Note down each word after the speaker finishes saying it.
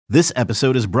This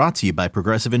episode is brought to you by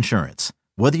Progressive Insurance.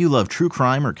 Whether you love true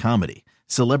crime or comedy,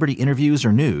 celebrity interviews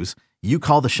or news, you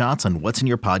call the shots on what's in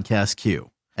your podcast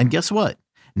queue. And guess what?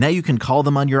 Now you can call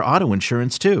them on your auto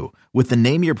insurance too with the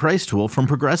Name Your Price tool from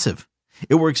Progressive.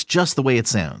 It works just the way it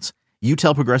sounds. You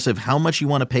tell Progressive how much you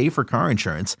want to pay for car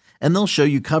insurance, and they'll show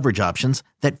you coverage options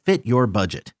that fit your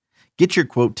budget. Get your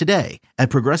quote today at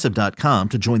Progressive.com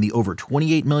to join the over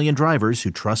 28 million drivers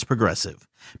who trust Progressive.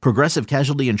 Progressive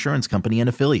Casualty Insurance Company and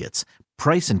Affiliates.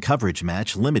 Price and coverage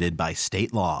match limited by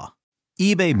state law.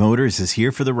 eBay Motors is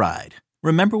here for the ride.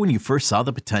 Remember when you first saw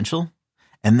the potential?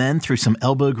 And then through some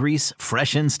elbow grease,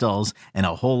 fresh installs, and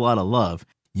a whole lot of love,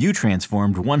 you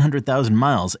transformed 100,000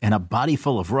 miles and a body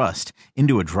full of rust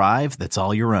into a drive that's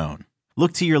all your own.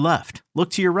 Look to your left.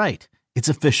 Look to your right. It's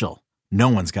official. No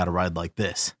one's got a ride like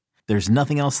this. There's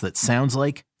nothing else that sounds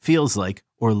like, feels like,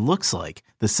 or looks like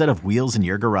the set of wheels in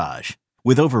your garage.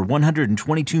 With over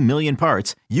 122 million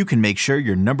parts, you can make sure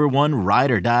your number one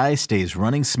ride or die stays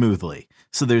running smoothly.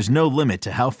 So there's no limit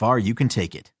to how far you can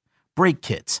take it. Brake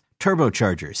kits,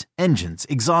 turbochargers, engines,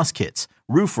 exhaust kits,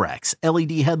 roof racks,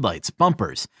 LED headlights,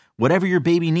 bumpers, whatever your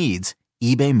baby needs,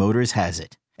 eBay Motors has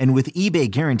it. And with eBay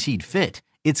Guaranteed Fit,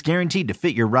 it's guaranteed to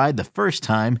fit your ride the first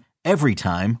time, every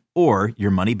time, or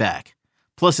your money back.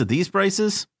 Plus, at these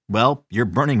prices, well, you're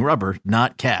burning rubber,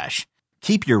 not cash.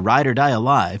 Keep your ride or die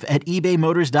alive at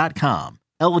ebaymotors.com.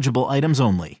 Eligible items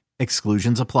only.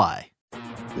 Exclusions apply.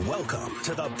 Welcome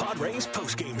to the Padres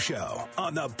Postgame Show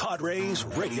on the Padres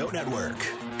Radio Network.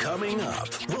 Coming up,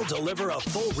 we'll deliver a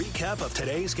full recap of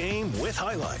today's game with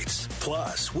highlights.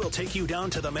 Plus, we'll take you down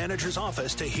to the manager's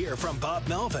office to hear from Bob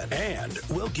Melvin. And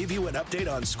we'll give you an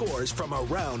update on scores from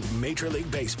around Major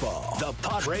League Baseball. The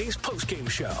Padres Postgame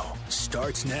Show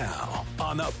starts now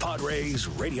on the Padres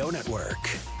Radio Network.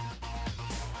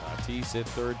 Tatis at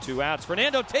third, 2 outs.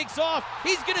 Fernando takes off.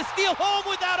 He's going to steal home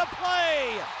without a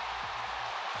play.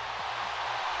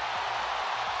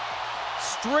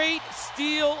 Straight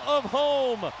steal of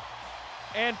home,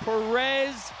 and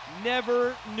Perez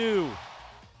never knew.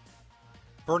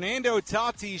 Fernando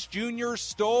Tatis Jr.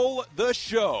 stole the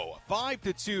show.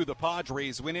 5-2, the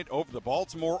Padres win it over the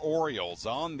Baltimore Orioles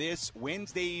on this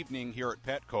Wednesday evening here at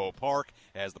Petco Park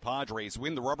as the Padres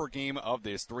win the rubber game of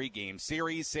this 3-game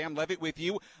series. Sam Levitt with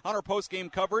you on our post-game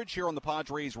coverage here on the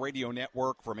Padres Radio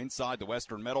Network from inside the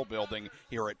Western Metal Building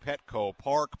here at Petco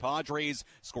Park. Padres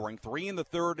scoring 3 in the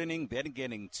third inning, then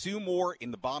getting 2 more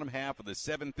in the bottom half of the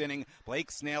 7th inning.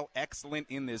 Blake Snell excellent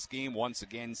in this game once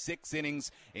again. 6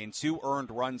 innings and 2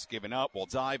 earned runs given up. We'll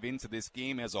dive into this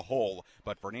game as a whole,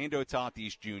 but Fernando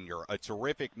Tatis Jr., a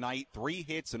terrific night, 3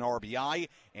 hits, an RBI,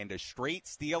 and a straight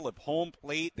steal of home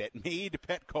plate that made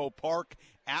Petco Park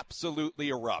absolutely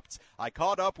erupt. I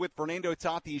caught up with Fernando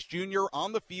Tatis Jr.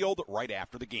 on the field right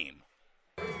after the game.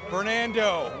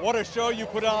 Fernando, what a show you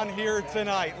put on here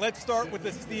tonight. Let's start with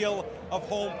the steal of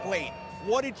home plate.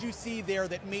 What did you see there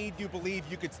that made you believe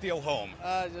you could steal home?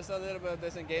 Just a little bit of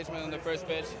disengagement on the first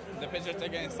pitch. The pitcher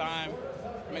taking his time.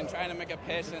 Trying to make a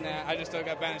pitch, and I just took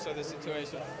advantage of the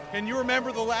situation. Can you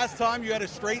remember the last time you had a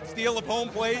straight steal of home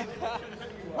plate?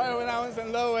 Probably when I was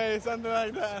in low A, something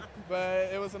like that. But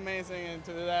it was amazing, and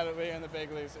to do that over here in the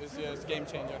big leagues is just game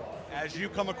changer. As you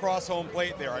come across home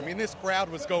plate there, this crowd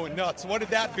was going nuts. What did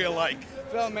that feel like?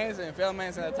 Feel amazing.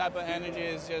 The type of energy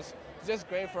is just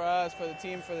great for us, for the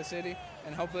team, for the city,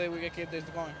 and hopefully we can keep this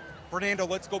going. Fernando,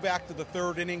 let's go back to the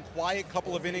third inning. Quiet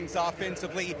couple of innings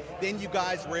offensively. Then you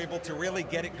guys were able to really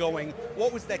get it going.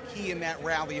 What was the key in that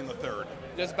rally in the third?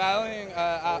 Just battling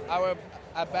our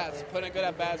at-bats, putting good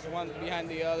at-bats one behind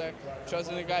the other,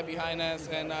 trusting the guy behind us,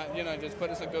 and just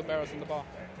putting some good barrels in the ball.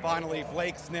 Finally,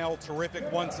 Blake Snell,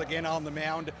 terrific once again on the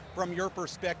mound. From your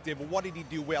perspective, what did he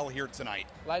do well here tonight?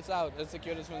 Lights out.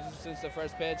 Executed since the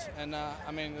first pitch, and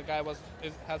the guy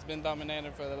has been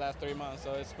dominated for the last 3 months,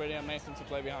 so it's pretty amazing to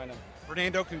play behind him.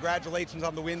 Fernando, congratulations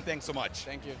on the win. Thanks so much.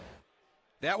 Thank you.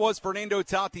 That was Fernando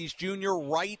Tatis Jr.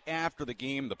 right after the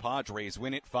game. The Padres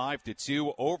win it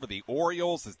 5-2 over the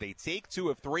Orioles as they take 2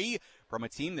 of 3 from a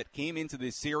team that came into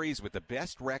this series with the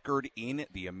best record in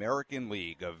the American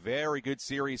League. A very good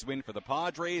series win for the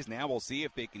Padres. Now we'll see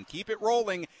if they can keep it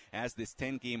rolling as this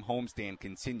 10-game homestand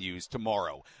continues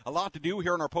tomorrow. A lot to do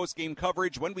here in our post-game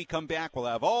coverage. When we come back, we'll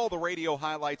have all the radio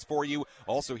highlights for you.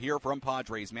 Also hear from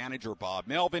Padres manager Bob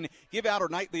Melvin, give out our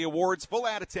nightly awards, full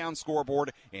out-of-town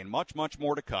scoreboard, and much, much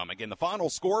more to come. Again, the final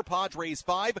score, Padres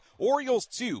 5, Orioles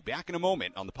 2. Back in a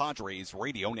moment on the Padres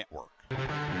Radio Network.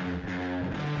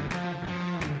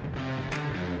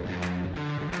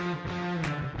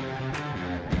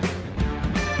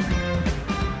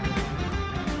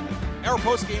 Our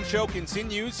Postgame show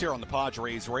continues here on the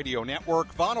Padres Radio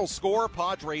Network. Final score,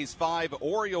 Padres 5,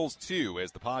 Orioles 2,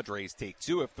 as the Padres take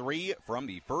 2 of 3 from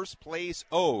the first place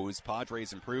O's.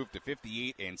 Padres improved to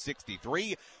 58 and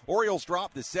 63. Orioles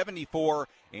dropped to 74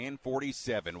 and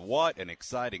 47. What an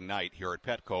exciting night here at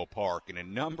Petco Park in a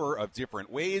number of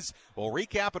different ways. We'll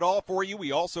recap it all for you.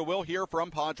 We also will hear from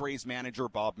Padres manager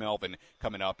Bob Melvin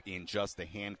coming up in just a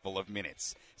handful of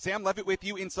minutes. Sam Levitt with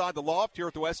you inside the loft here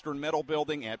at the Western Metal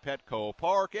Building at Petco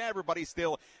Park. Everybody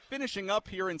still finishing up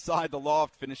here inside the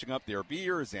loft, finishing up their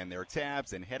beers and their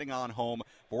tabs and heading on home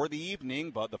for the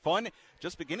evening. But the fun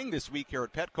just beginning this week here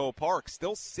at Petco Park.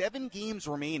 Still 7 games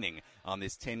remaining on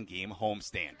this 10-game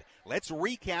homestand. Let's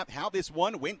recap how this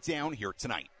one went down here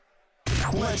tonight.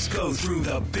 Let's go through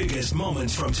the biggest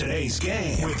moments from today's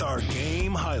game with our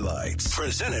game highlights.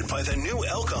 Presented by the new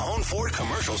El Cajon Ford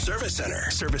Commercial Service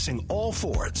Center. Servicing all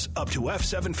Fords up to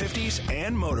F-750s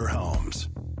and motorhomes.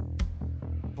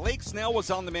 Blake Snell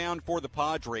was on the mound for the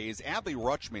Padres. Adley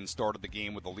Rutschman started the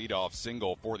game with a leadoff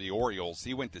single for the Orioles.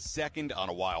 He went to second on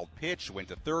a wild pitch, went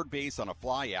to third base on a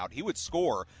flyout. He would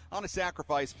score on a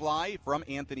sacrifice fly from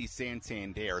Anthony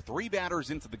Santander. 3 batters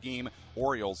into the game,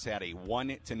 Orioles had a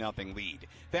 1-0 lead.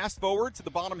 Fast forward to the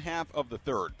bottom half of the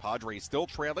third. Padres still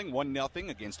trailing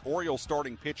 1-0 against Orioles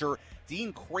starting pitcher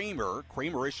Dean Kramer.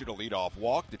 Kramer issued a leadoff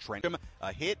walk to Trent,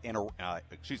 a hit and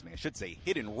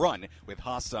hit and run with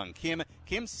Ha-Sung Kim.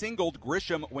 Kim singled.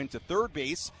 Grisham went to third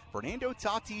base. Fernando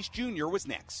Tatis Jr. was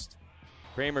next.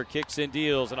 Kramer kicks and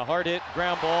deals, and a hard hit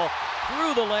ground ball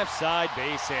through the left side,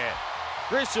 base hit.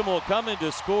 Grisham will come in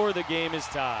to score. The game is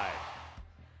tied.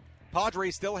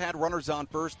 Padres still had runners on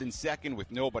first and second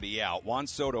with nobody out. Juan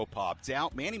Soto popped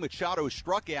out. Manny Machado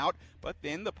struck out, but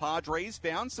then the Padres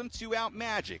found some 2-out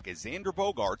magic as Xander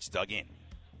Bogaerts dug in.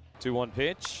 2-1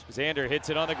 pitch. Xander hits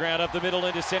it on the ground up the middle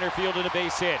into center field and a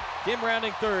base hit. Kim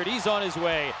rounding third. He's on his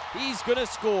way. He's going to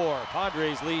score.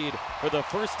 Padres lead for the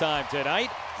first time tonight.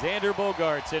 Xander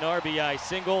Bogaerts an RBI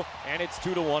single, and it's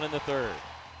 2-1 in the third.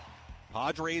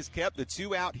 Padres kept the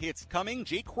 2-out hits coming.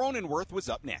 Jake Cronenworth was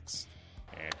up next.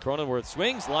 And Cronenworth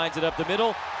swings, lines it up the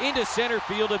middle, into center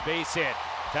field, a base hit.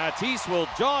 Tatis will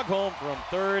jog home from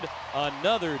third.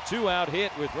 Another 2-out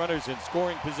hit with runners in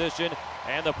scoring position,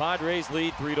 and the Padres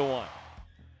lead 3-1.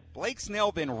 Blake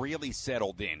Snell then really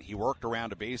settled in. He worked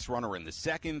around a base runner in the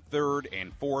second, third,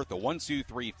 and fourth, a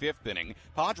 1-2-3 fifth inning.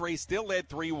 Padres still led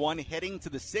 3-1 heading to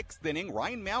the sixth inning.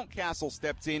 Ryan Mountcastle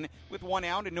stepped in with 1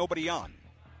 out and nobody on.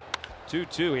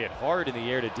 2-2 hit hard in the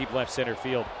air to deep left center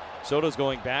field. Soto's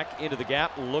going back into the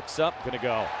gap, looks up, going to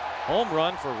go. Home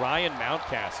run for Ryan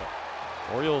Mountcastle.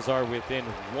 Orioles are within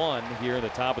 1 here in the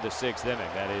top of the 6th inning.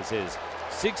 That is his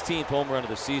 16th home run of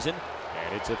the season,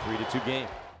 and it's a 3-2 game.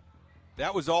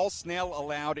 That was all Snell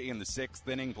allowed in the 6th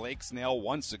inning. Blake Snell,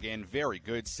 once again, very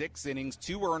good. 6 innings,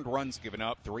 2 earned runs given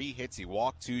up, 3 hits. He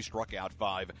walked 2, struck out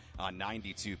 5 on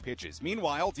 92 pitches.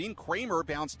 Meanwhile, Dean Kramer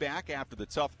bounced back after the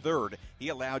tough third. He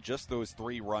allowed just those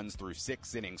 3 runs through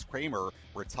 6 innings. Kramer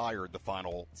retired the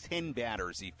final 10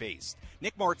 batters he faced.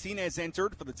 Nick Martinez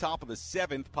entered for the top of the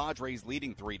 7th. Padres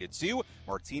leading 3-2.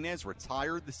 Martinez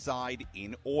retired the side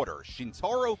in order.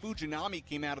 Shintaro Fujinami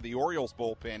came out of the Orioles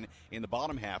bullpen in the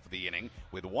bottom half of the inning.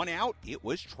 With 1 out, it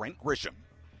was Trent Grisham.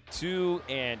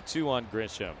 2-2 on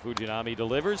Grisham. Fujinami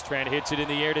delivers. Trent hits it in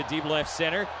the air to deep left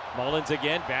center. Mullins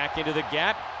again back into the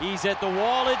gap. He's at the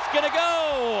wall. It's going to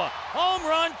go. Home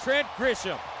run, Trent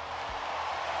Grisham.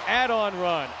 Add-on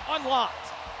run, unlocked.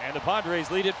 And the Padres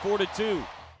lead it 4-2.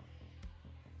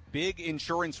 Big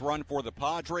insurance run for the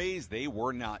Padres. They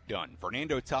were not done.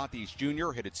 Fernando Tatis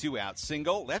Jr. hit a 2-out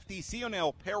single. Lefty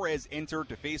Cionel Perez entered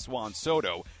to face Juan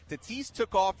Soto. Tatis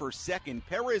took off for second.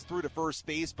 Perez threw to first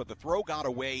base, but the throw got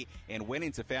away and went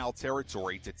into foul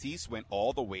territory. Tatis went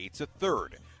all the way to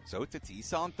third. So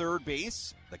Tatis on third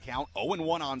base. The count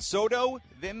 0-1 on Soto.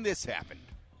 Then this happened.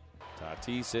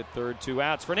 Tatis at third, 2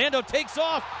 outs. Fernando takes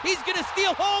off. He's going to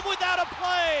steal home without a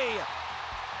play.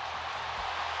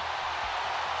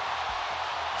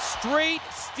 Straight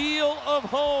steal of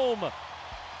home,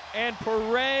 and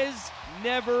Perez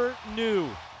never knew.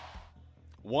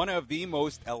 One of the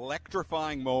most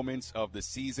electrifying moments of the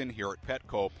season here at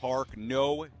Petco Park,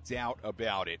 no doubt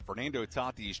about it. Fernando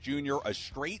Tatis Jr., a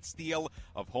straight steal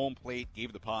of home plate,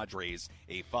 gave the Padres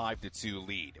a 5-2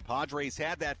 lead. Padres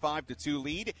had that 5-2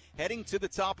 lead. Heading to the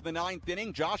top of the 9th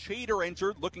inning, Josh Hader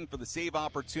entered looking for the save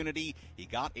opportunity. He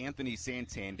got Anthony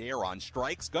Santander on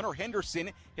strikes. Gunnar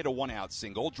Henderson hit a 1-out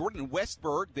single. Jordan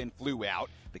Westberg then flew out.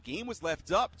 The game was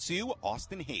left up to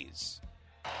Austin Hayes.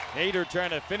 Hader trying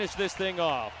to finish this thing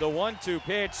off. The 1-2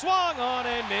 pitch, swung on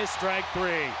and missed, strike 3.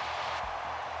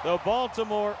 The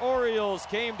Baltimore Orioles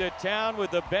came to town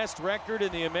with the best record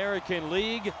in the American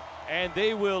League, and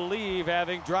they will leave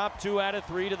having dropped 2 out of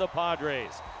 3 to the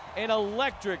Padres. An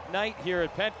electric night here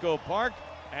at Petco Park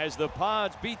as the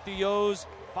Pods beat the O's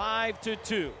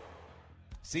 5-2.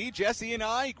 See, Jesse and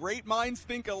I, great minds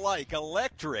think alike.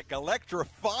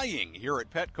 Electrifying here at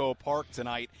Petco Park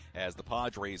tonight as the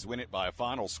Padres win it by a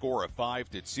final score of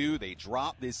 5-2. They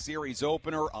drop this series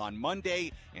opener on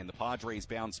Monday, and the Padres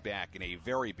bounce back in a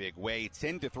very big way.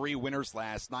 10-3 winners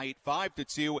last night,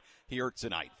 5-2 here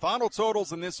tonight. Final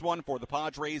totals in this one for the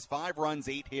Padres: 5 runs,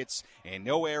 8 hits, and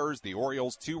no errors. The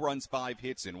Orioles 2 runs, 5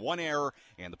 hits, and 1 error,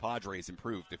 and the Padres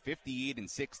improved to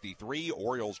 58-63.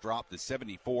 Orioles dropped to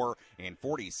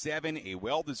 74-47. A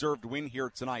well-deserved win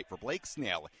here tonight for Blake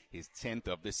Snell, his 10th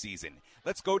of the season.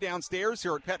 Let's go downstairs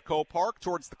here at Petco Park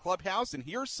towards the clubhouse and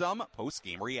hear some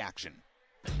post-game reaction.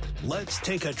 Let's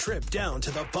take a trip down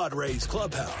to the Padres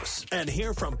clubhouse and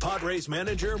hear from Padres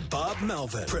manager Bob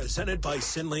Melvin. Presented by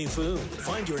Sinley Food.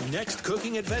 Find your next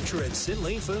cooking adventure at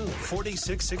Sinley Food,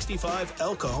 4665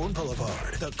 El Cajon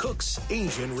Boulevard, the Cook's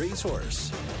Asian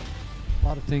Resource. A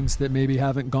lot of things that maybe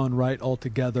haven't gone right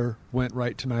altogether went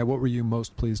right tonight. What were you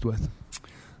most pleased with?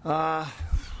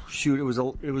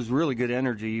 It was really good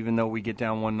energy, even though we get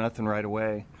down 1-0 right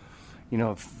away. You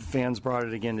know, fans brought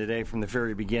it again today from the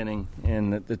very beginning,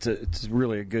 and it's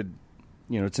really a good,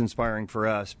 it's inspiring for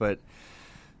us. But,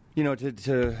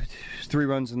 to 3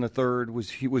 runs in the third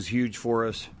was huge for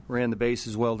us. Ran the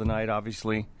bases well tonight,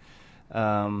 obviously.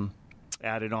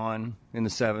 Added on in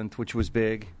the 7th, which was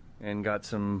big, and got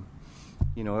some,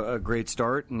 a great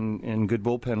start and good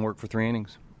bullpen work for 3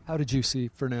 innings. How did you see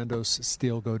Fernando's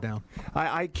steal go down?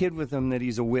 I kid with him that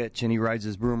he's a witch and he rides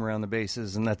his broom around the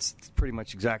bases, and that's pretty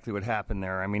much exactly what happened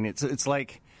there. I mean, it's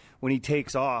like when he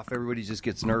takes off, everybody just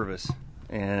gets nervous,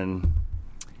 and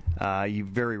you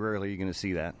very rarely you're going to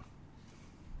see that.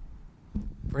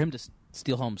 For him to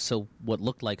steal home what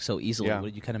looked like so easily, yeah. What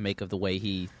did you kind of make of the way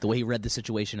he read the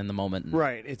situation in the moment?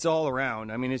 Right, it's all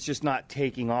around. I mean, it's just not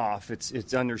taking off.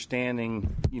 It's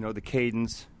understanding, the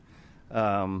cadence.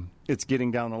 It's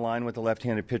getting down the line with the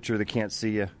left-handed pitcher that can't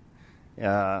see you.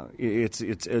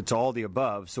 It's all the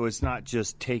above. So it's not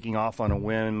just taking off on a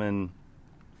whim and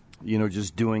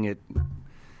just doing it.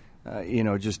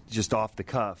 Just off the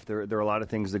cuff. There are a lot of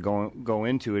things that go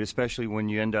into it, especially when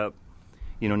you end up,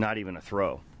 not even a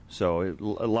throw. So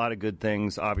a lot of good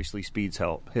things. Obviously, speeds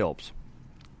helps.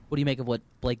 What do you make of what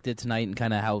Blake did tonight, and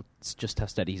kind of how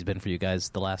steady he's been for you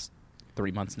guys the last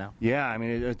 3 months now? Yeah, I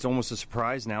mean, it's almost a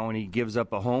surprise now when he gives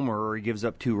up a homer or he gives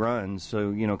up 2 runs.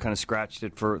 So, kind of scratched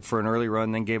it for an early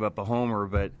run, then gave up a homer.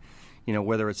 But,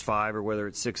 whether it's 5 or whether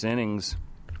it's 6 innings,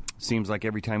 seems like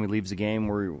every time he leaves the game,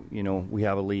 we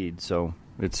have a lead. So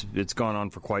it's gone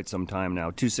on for quite some time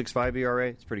now. 2.65 ERA,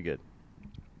 it's pretty good.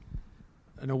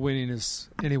 I know winning is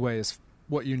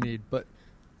what you need, but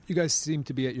you guys seem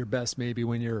to be at your best maybe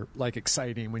when you're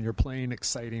exciting, when you're playing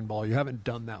exciting ball. You haven't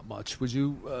done that much. Would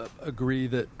you agree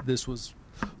that this was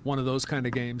one of those kind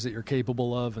of games that you're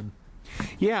capable of? And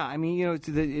yeah, I mean,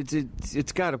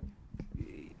 it's got to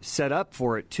set up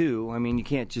for it too. I mean, you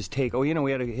can't just take. We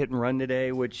had a hit and run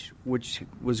today, which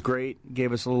was great,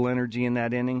 gave us a little energy in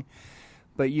that inning.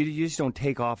 But you just don't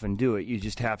take off and do it. You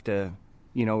just have to,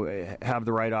 have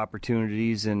the right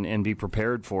opportunities and be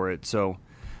prepared for it. So.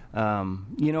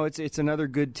 It's another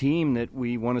good team that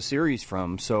we won a series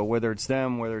from. So whether it's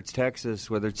them, whether it's Texas,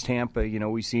 whether it's Tampa,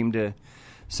 we seem to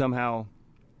somehow,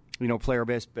 play our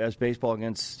best baseball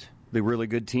against the really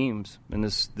good teams. And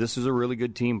this is a really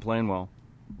good team playing well.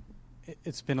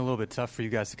 It's been a little bit tough for you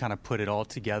guys to kind of put it all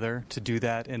together to do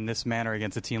that in this manner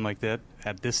against a team like that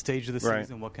at this stage of the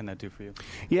season. Right. What can that do for you?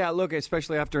 Yeah, look,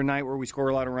 especially after a night where we score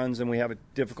a lot of runs and we have a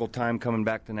difficult time coming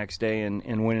back the next day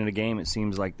and winning a game, it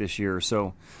seems like this year.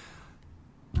 So,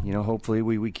 hopefully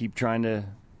we keep trying to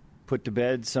put to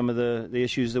bed some of the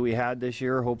issues that we had this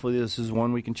year. Hopefully this is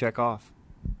one we can check off.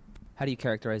 How do you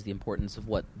characterize the importance of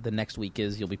what the next week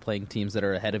is? You'll be playing teams that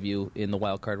are ahead of you in the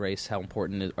wild card race. How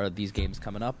important are these games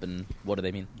coming up, and what do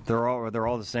they mean? They're all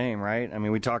the same, right? I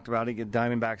mean, we talked about it.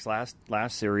 Diamondbacks last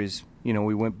beat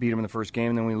them in the first game,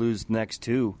 and then we lose the next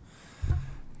 2.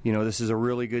 This is a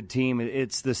really good team.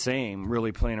 It's the same,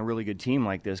 really playing a really good team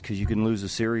like this, because you can lose a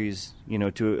series,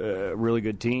 to a really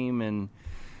good team, and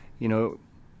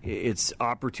it's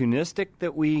opportunistic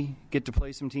that we get to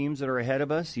play some teams that are ahead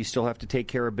of us. You still have to take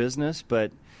care of business,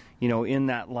 but, in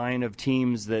that line of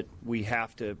teams that we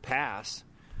have to pass,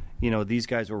 these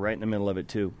guys were right in the middle of it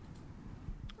too.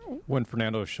 When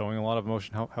Fernando is showing a lot of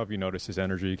emotion, how have you noticed his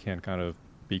energy can kind of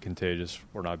be contagious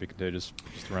or not be contagious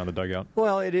just around the dugout?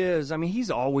 Well, it is. I mean, he's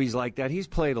always like that. He's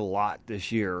played a lot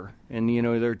this year. And,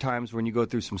 there are times when you go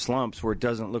through some slumps where it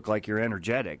doesn't look like you're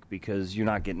energetic because you're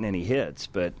not getting any hits.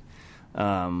 But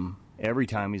every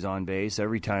time he's on base,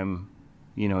 every time,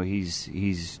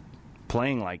 he's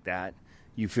playing like that,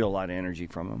 you feel a lot of energy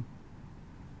from him.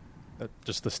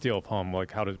 Just the steal of home, where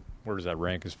does that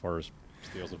rank as far as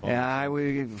steals of home?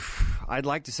 Yeah, I'd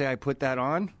like to say I put that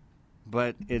on,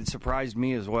 but it surprised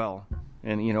me as well.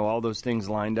 And, all those things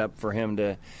lined up for him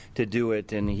to do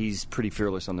it, and he's pretty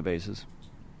fearless on the bases.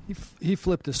 He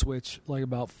flipped a switch like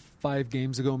about 5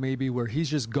 games ago maybe where he's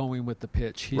just going with the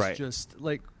pitch. He's right. Just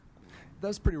like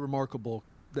that's pretty remarkable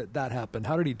that happened.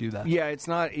 How did he do that? Yeah, it's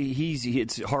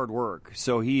hard work.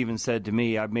 So he even said to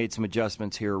me, I've made some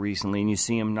adjustments here recently, and you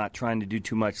see him not trying to do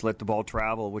too much, let the ball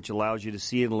travel, which allows you to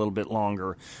see it a little bit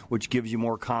longer, which gives you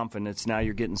more confidence. Now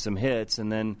you're getting some hits, and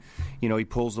then, he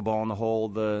pulls the ball in the hole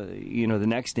the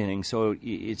next inning. So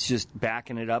it's just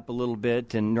backing it up a little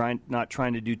bit and not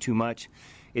trying to do too much.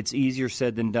 It's easier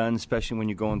said than done, especially when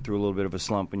you're going through a little bit of a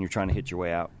slump and you're trying to hit your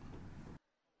way out.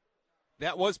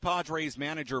 That was Padres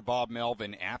manager Bob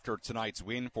Melvin after tonight's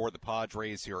win for the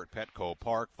Padres here at Petco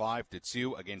Park,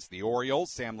 5-2 against the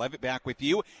Orioles. Sam Levitt back with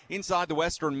you inside the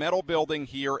Western Metal Building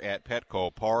here at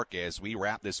Petco Park as we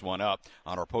wrap this one up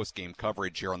on our postgame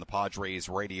coverage here on the Padres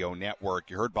Radio Network.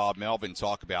 You heard Bob Melvin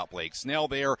talk about Blake Snell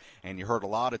there, and you heard a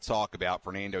lot of talk about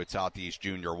Fernando Tatis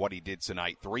Jr., what he did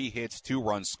tonight. 3 hits, 2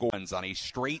 runs scored on a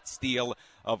straight steal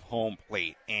of home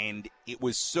plate, and it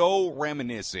was so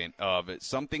reminiscent of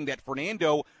something that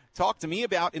Fernando talked to me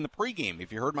about in the pregame.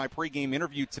 If you heard my pregame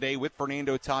interview today with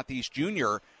Fernando Tatis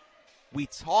Jr., we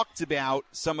talked about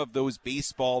some of those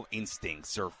baseball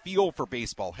instincts or feel for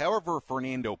baseball, however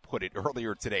Fernando put it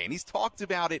earlier today, and he's talked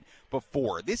about it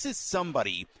before. This is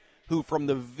somebody who, from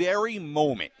the very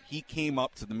moment he came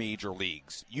up to the major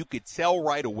leagues, you could tell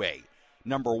right away,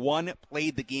 number one,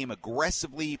 played the game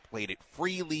aggressively, played it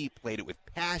freely, played it with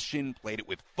passion, played it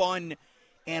with fun,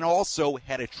 and also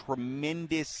had a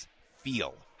tremendous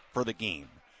feel for the game.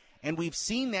 And we've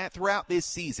seen that throughout this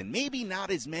season. Maybe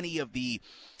not as many of the,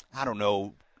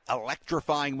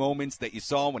 electrifying moments that you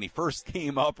saw when he first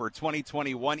came up or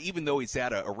 2021, even though he's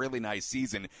had a really nice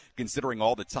season considering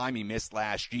all the time he missed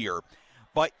last year.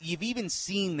 But you've even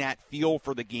seen that feel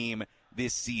for the game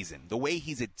this season, the way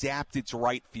he's adapted to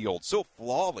right field so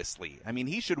flawlessly. I mean,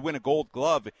 he should win a Gold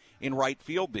Glove in right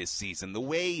field this season. The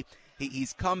way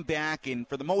he's come back and,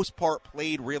 for the most part,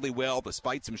 played really well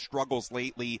despite some struggles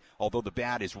lately, although the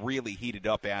bat is really heated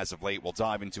up as of late. We'll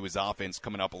dive into his offense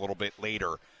coming up a little bit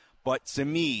later. But to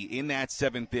me, in that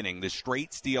 7th inning, the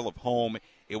straight steal of home,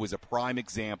 it was a prime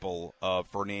example of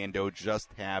Fernando just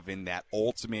having that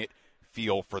ultimate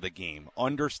feel for the game,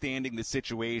 understanding the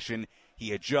situation. He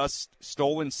had just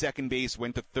stolen second base,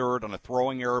 went to third on a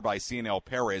throwing error by Cionel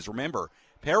Perez. Remember,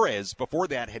 Perez, before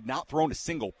that, had not thrown a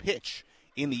single pitch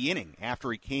in the inning.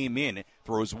 After he came in,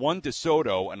 throws one to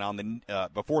Soto, and on the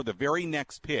before the very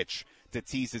next pitch,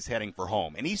 Tatis is heading for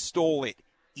home. And he stole it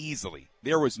easily.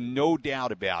 There was no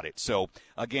doubt about it. So,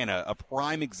 again, a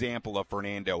prime example of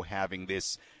Fernando having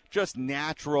this just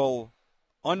natural,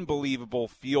 unbelievable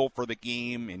feel for the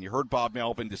game. And you heard Bob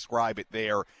Melvin describe it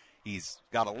there. He's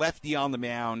got a lefty on the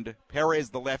mound. Perez,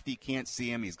 the lefty, can't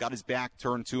see him. He's got his back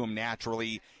turned to him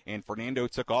naturally, and Fernando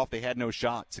took off. They had no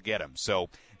shot to get him. So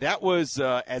that was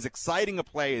as exciting a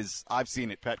play as I've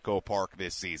seen at Petco Park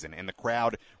this season, and the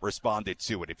crowd responded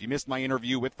to it. If you missed my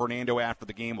interview with Fernando after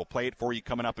the game, we'll play it for you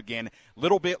coming up again a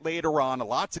little bit later on. A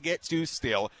lot to get to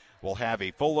still. We'll have a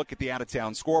full look at the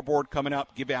out-of-town scoreboard coming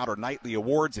up, give out our nightly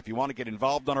awards. If you want to get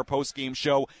involved on our post-game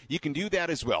show, you can do that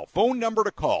as well. Phone number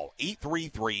to call,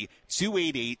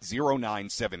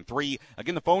 833-288-0973.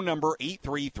 Again, the phone number,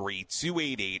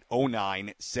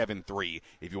 833-288-0973.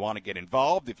 If you want to get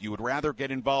involved, if you would rather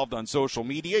get involved on social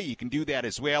media, you can do that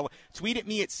as well. Tweet at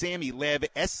me at Sammy Lev,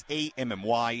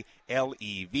 SAMMY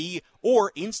LEV,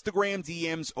 or Instagram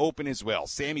DMs open as well.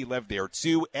 Sammy Lev there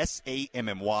too,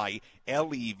 SAMMY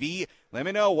LEV. Let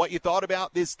me know what you thought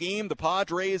about this game. The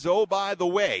Padres, oh, by the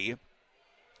way,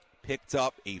 picked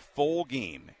up a full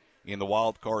game in the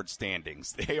wild card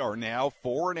standings. They are now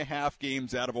 4.5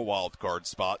 games out of a wild card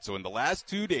spot. So in the last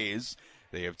 2 days,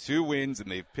 they have 2 wins and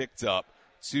they've picked up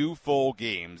 2 full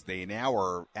games. They now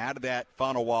are out of that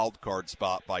final wild card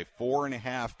spot by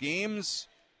 4.5 games.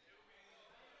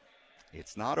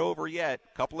 It's not over yet.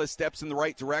 A couple of steps in the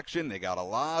right direction. They got a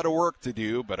lot of work to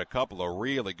do, but a couple of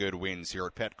really good wins here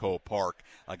at Petco Park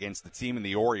against the team in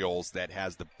the Orioles that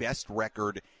has the best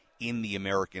record in the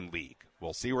American League.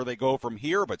 We'll see where they go from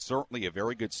here, but certainly a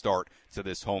very good start to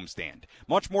this homestand.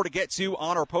 Much more to get to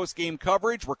on our post-game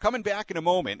coverage. We're coming back in a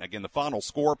moment. Again, the final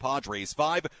score, Padres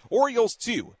 5, Orioles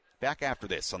 2. Back after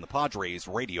this on the Padres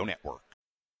Radio Network.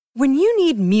 When you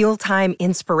need mealtime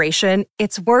inspiration,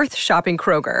 it's worth shopping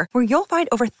Kroger, where you'll find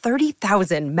over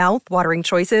 30,000 mouth-watering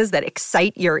choices that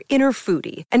excite your inner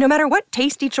foodie. And no matter what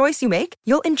tasty choice you make,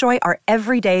 you'll enjoy our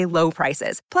everyday low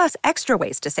prices, plus extra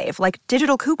ways to save, like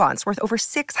digital coupons worth over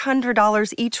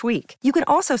 $600 each week. You can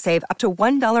also save up to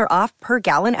 $1 off per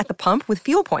gallon at the pump with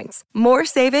fuel points. More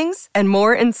savings and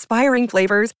more inspiring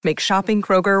flavors make shopping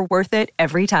Kroger worth it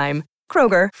every time.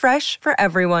 Kroger, fresh for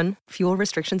everyone. Fuel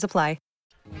restrictions apply.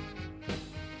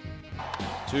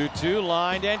 2-2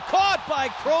 lined and caught by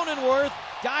Cronenworth,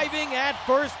 diving at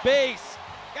first base.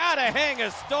 Gotta hang a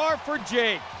star for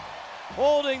Jake.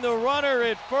 Holding the runner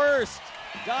at first,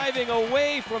 diving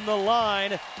away from the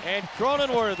line, and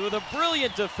Cronenworth with a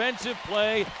brilliant defensive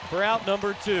play for out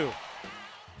number 2.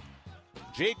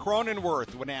 Jay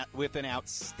Cronenworth with an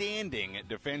outstanding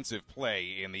defensive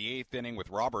play in the 8th inning with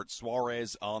Robert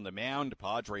Suarez on the mound.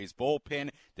 Padres bullpen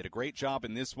did a great job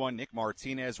in this one. Nick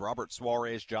Martinez, Robert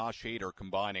Suarez, Josh Hader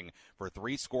combining for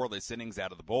 3 scoreless innings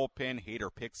out of the bullpen.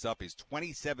 Hader picks up his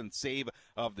 27th save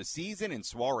of the season, and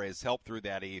Suarez helped through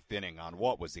that 8th inning on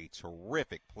what was a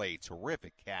terrific play,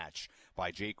 terrific catch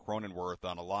by Jay Cronenworth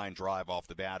on a line drive off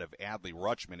the bat of Adley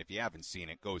Rutschman. If you haven't seen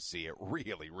it, go see it.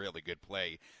 Really, really good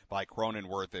play by Cronenworth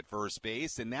at first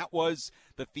base, and that was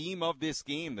the theme of this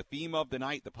game, the theme of the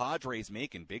night. The Padres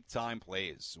making big-time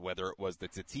plays, whether it was the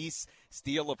Tatis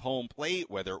steal of home plate,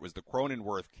 whether it was the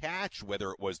Cronenworth catch,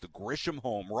 whether it was the Grisham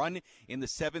home run in the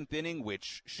 7th inning,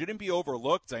 which shouldn't be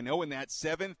overlooked. I know in that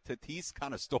 7th, Tatis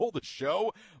kind of stole the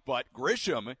show, but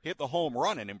Grisham hit the home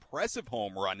run, an impressive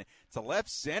home run to left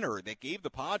center that gave the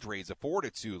Padres a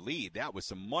 4-2 lead. That was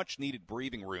some much-needed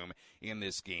breathing room in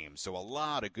this game. So a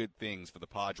lot of good things for the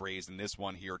Padres in this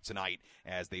one here tonight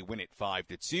as they win it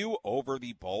 5-2 over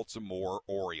the Baltimore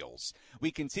Orioles.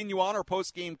 We continue on our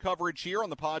post-game coverage here on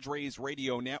the Padres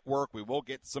Radio Network. We will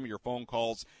get some of your phone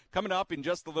calls coming up in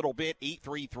just a little bit.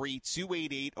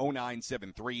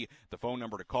 833-288-0973. The phone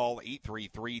number to call,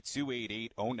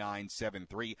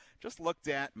 833-288-0973. Just looked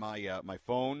at my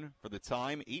phone for the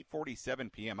time,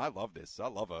 8:47 p.m. I love this. I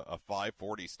love a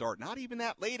 5:40 start. Not even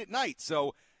that late at night,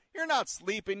 so you're not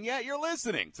sleeping yet. You're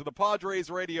listening to the Padres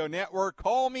Radio Network.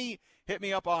 Call me. Hit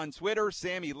me up on Twitter,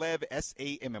 Sammy Lev,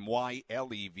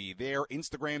 SAMMYLEV there.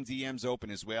 Instagram DMs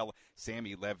open as well.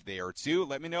 Sammy Lev there, too.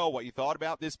 Let me know what you thought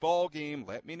about this ball game.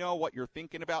 Let me know what you're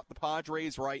thinking about the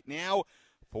Padres right now.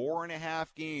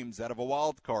 4.5 games out of a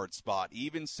wild card spot,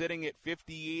 even sitting at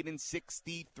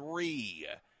 58-63.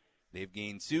 They've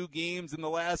gained 2 games in the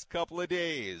last couple of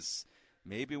days.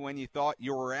 Maybe when you thought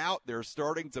you were out, they're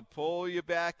starting to pull you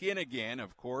back in again.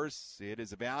 Of course, it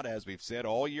is about, as we've said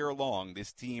all year long,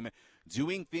 this team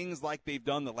doing things like they've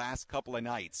done the last couple of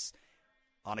nights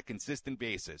on a consistent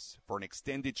basis for an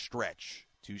extended stretch.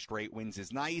 2 straight wins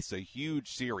is nice. A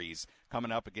huge series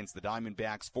coming up against the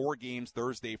Diamondbacks. 4 games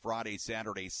Thursday, Friday,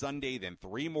 Saturday, Sunday, then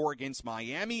 3 more against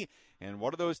Miami. And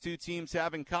what do those 2 teams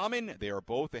have in common? They are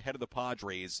both ahead of the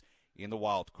Padres in the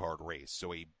wild card race.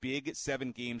 So a big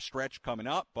 7-game stretch coming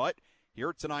up, but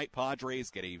here tonight, Padres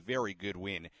get a very good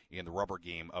win in the rubber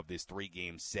game of this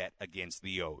 3-game set against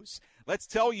the O's. Let's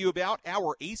tell you about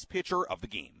our ace pitcher of the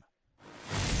game.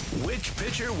 Which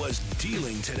pitcher was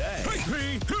dealing today?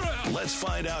 Let's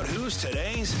find out who's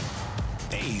today's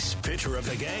ace pitcher of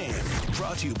the game.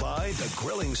 Brought to you by The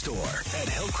Grilling Store at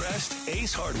Hillcrest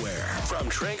Ace Hardware. From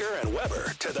Traeger and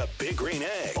Weber to the Big Green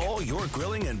Egg, all your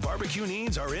grilling and barbecue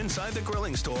needs are inside The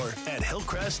Grilling Store at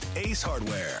Hillcrest Ace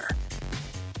Hardware.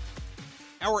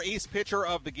 Our ace pitcher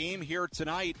of the game here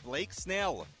tonight, Blake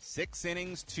Snell. 6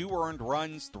 innings, 2 earned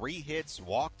runs, 3 hits,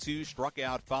 walked 2, struck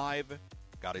out 5.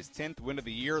 Got his 10th win of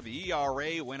the year. The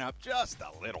ERA went up just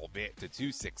a little bit to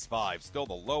 2.65. Still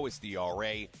the lowest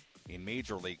ERA in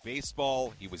Major League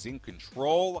Baseball. He was in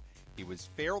control. He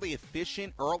was fairly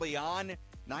efficient early on.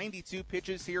 92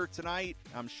 pitches here tonight.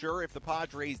 I'm sure if the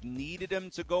Padres needed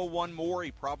him to go one more, he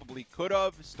probably could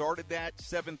have started that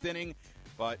 7th inning.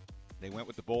 But they went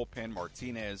with the bullpen.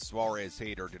 Martinez, Suarez,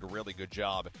 Hader did a really good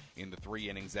job in the 3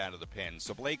 innings out of the pen.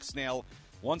 So Blake Snell,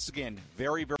 once again,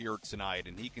 very, very here tonight,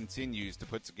 and he continues to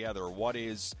put together what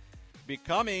is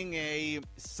becoming a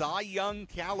Cy Young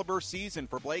caliber season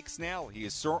for Blake Snell. He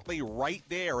is certainly right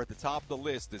there at the top of the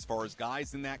list as far as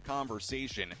guys in that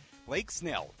conversation. Blake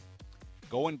Snell,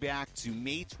 going back to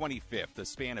May 25th, a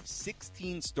span of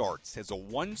 16 starts, has a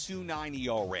 1.29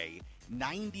 ERA,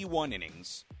 91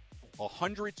 innings,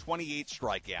 128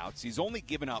 strikeouts. He's only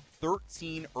given up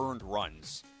 13 earned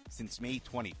runs since May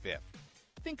 25th.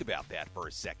 Think about that for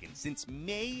a second. Since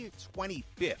May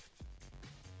 25th.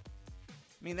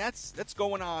 I mean, that's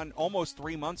going on almost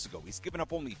 3 months ago. He's given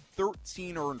up only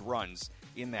 13 earned runs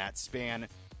in that span,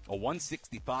 a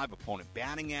 165 opponent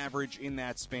batting average in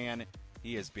that span.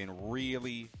 He has been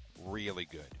really, really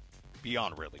good.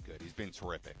 Beyond really good. He's been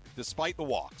terrific, despite the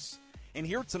walks. And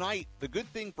here tonight, the good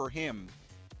thing for him,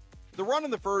 the run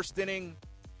in the first inning,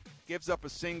 gives up a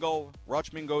single.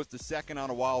 Rutschman goes to second on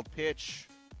a wild pitch.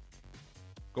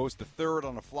 Goes to third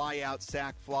on a fly-out,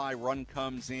 sac fly. Run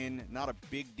comes in. Not a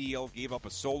big deal. Gave up a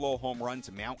solo home run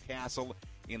to Mountcastle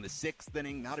in the sixth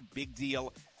inning. Not a big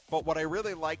deal. But what I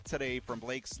really liked today from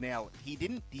Blake Snell, he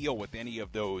didn't deal with any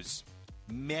of those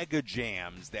mega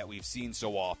jams that we've seen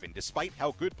so often. Despite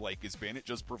how good Blake has been at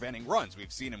just preventing runs,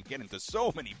 we've seen him get into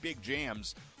so many big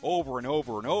jams over and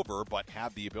over and over, but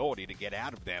have the ability to get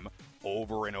out of them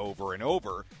over and over and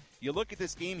over. You look at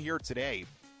this game here today.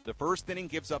 The first inning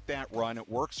gives up that run. It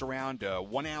works around a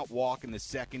one-out walk in the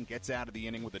second, gets out of the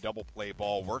inning with a double play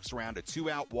ball, works around a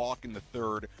two-out walk in the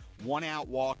third, one-out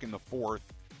walk in the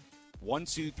fourth,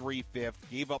 1-2-3 fifth,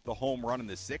 gave up the home run in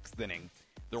the sixth inning.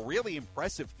 The really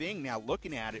impressive thing now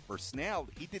looking at it for Snell,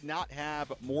 he did not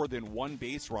have more than one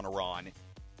base runner on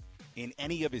in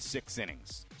any of his 6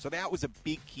 innings. So that was a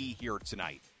big key here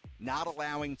tonight. Not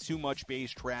allowing too much base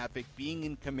traffic, being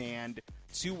in command,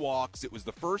 2 walks. It was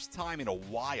the first time in a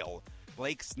while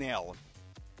Blake Snell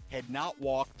had not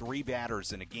walked 3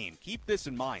 batters in a game. Keep this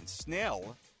in mind.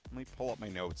 Snell, let me pull up my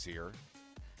notes here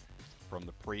from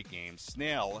the pregame.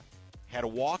 Snell had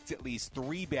walked at least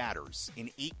 3 batters in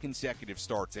 8 consecutive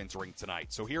starts entering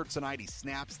tonight. So here tonight, he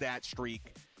snaps that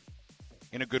streak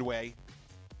in a good way,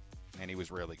 and he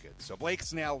was really good. So Blake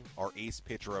Snell, our ace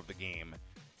pitcher of the game.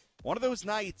 One of those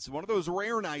nights, one of those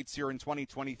rare nights here in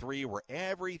 2023 where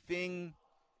everything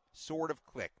sort of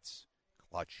clicked.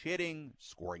 Clutch hitting,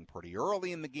 scoring pretty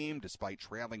early in the game despite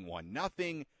trailing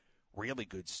 1-0. Really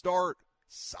good start,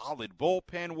 solid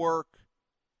bullpen work.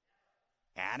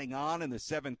 Adding on in the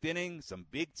 7th inning, some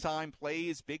big-time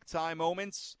plays, big-time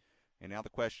moments. And now the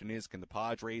question is, can the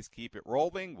Padres keep it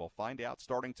rolling? We'll find out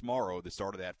starting tomorrow, the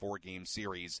start of that 4-game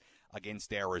series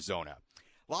against Arizona.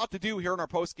 A lot to do here in our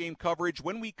post-game coverage.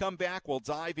 When we come back, we'll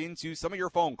dive into some of your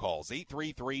phone calls,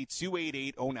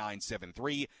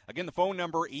 833-288-0973. Again, the phone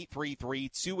number,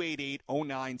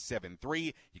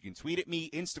 833-288-0973. You can tweet at me,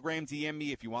 Instagram, DM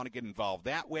me if you want to get involved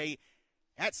that way.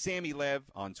 At Sammy Lev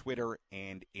on Twitter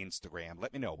and Instagram.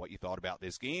 Let me know what you thought about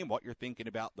this game, what you're thinking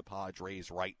about the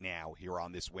Padres right now here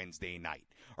on this Wednesday night.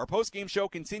 Our postgame show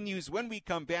continues when we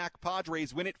come back.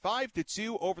 Padres win it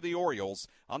 5-2 over the Orioles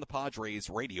on the Padres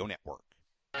Radio Network.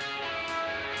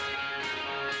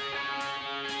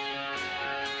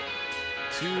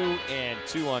 2-2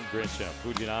 on Grisham.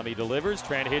 Fujinami delivers.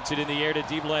 Trent hits it in the air to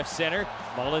deep left center.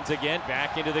 Mullins again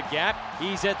back into the gap.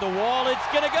 He's at the wall. It's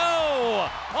going to go.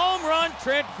 Home run,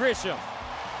 Trent Grisham.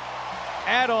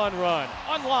 Add-on run,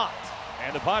 unlocked.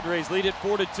 And the Padres lead it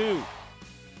 4-2.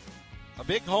 A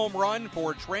big home run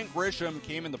for Trent Grisham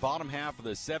came in the bottom half of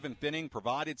the 7th inning,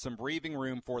 provided some breathing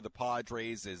room for the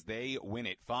Padres as they win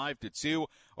it 5-2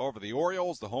 over the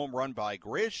Orioles. The home run by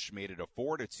Grish made it a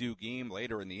 4-2 game.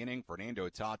 Later in the inning, Fernando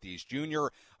Tatis Jr.,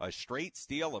 a straight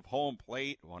steal of home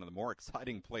plate, one of the more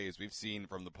exciting plays we've seen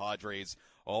from the Padres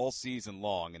all season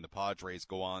long, and the Padres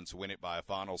go on to win it by a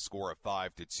final score of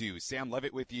 5-2. Sam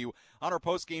Levitt with you on our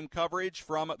post-game coverage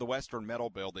from the Western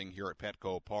Metal Building here at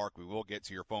Petco Park. We will get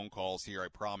to your phone calls here, I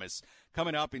promise.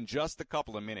 Coming up in just a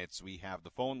couple of minutes, we have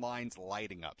the phone lines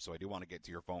lighting up, so I do want to get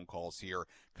to your phone calls here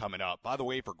coming up. By the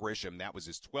way, for Grisham, that was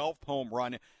his 12th home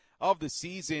run of the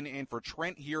season, and for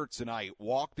Trent here tonight,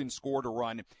 walked and scored a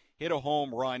run, hit a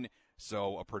home run.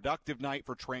 So a productive night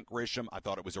for Trent Grisham. I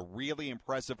thought it was a really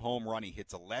impressive home run. He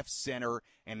hits a left center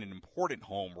and an important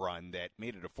home run that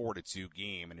made it a 4-2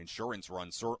 game. An insurance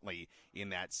run certainly in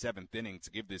that 7th inning to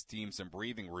give this team some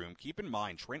breathing room. Keep in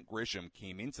mind, Trent Grisham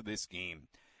came into this game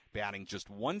batting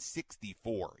just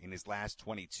 164 in his last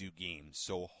 22 games.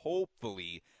 So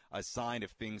hopefully a sign of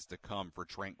things to come for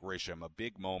Trent Grisham. A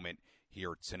big moment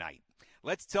here tonight.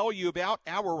 Let's tell you about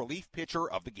our relief pitcher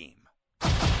of the game.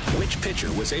 Which pitcher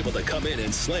was able to come in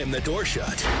and slam the door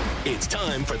shut? It's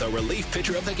time for the relief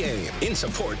pitcher of the game in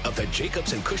support of the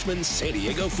Jacobs & Cushman San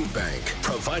Diego Food Bank,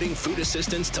 providing food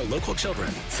assistance to local children,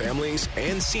 families,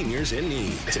 and seniors in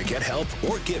need. To get help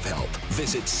or give help,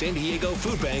 visit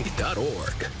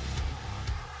SanDiegoFoodBank.org.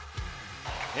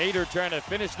 Hader trying to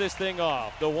finish this thing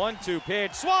off. The 1-2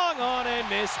 pitch, swung on and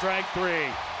missed, strike 3.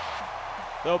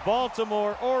 The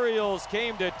Baltimore Orioles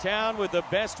came to town with the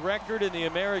best record in the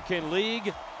American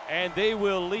League, and they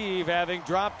will leave having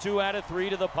dropped 2 out of 3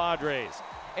 to the Padres.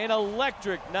 an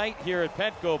electric night here at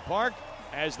Petco Park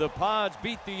as the Pods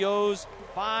beat the O's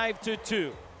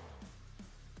 5-2.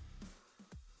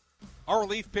 Our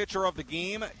relief pitcher of the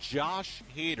game, Josh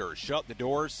Hader, shut the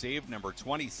door, save number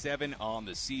 27 on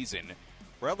the season.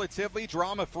 Relatively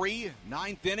drama-free,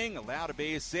 ninth inning, allowed a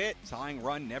base hit, tying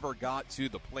run never got to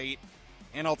the plate.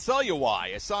 And I'll tell you why,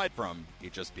 aside from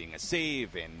it just being a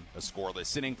save and a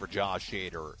scoreless inning for Josh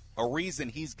Hader, a reason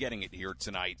he's getting it here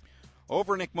tonight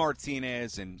over Nick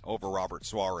Martinez and over Robert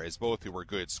Suarez, both who were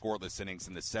good scoreless innings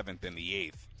in the 7th and the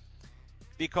 8th.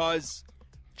 Because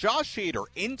Josh Hader,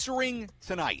 entering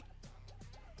tonight,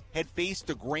 had faced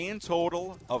a grand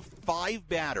total of 5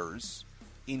 batters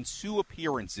in 2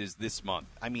 appearances this month.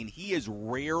 I mean, he has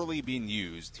rarely been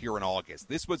used here in August.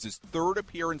 This was his 3rd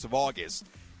appearance of August.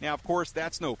 Now, of course,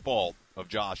 that's no fault of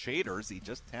Josh Hader's. He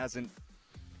just hasn't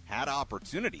had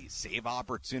opportunities, save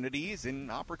opportunities,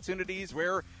 and opportunities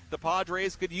where the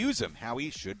Padres could use him, how he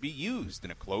should be used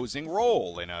in a closing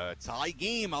role, in a tie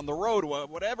game on the road,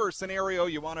 whatever scenario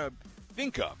you want to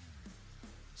think of.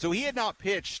 So he had not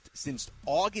pitched since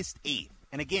August 8th.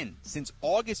 And again, since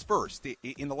August 1st,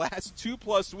 in the last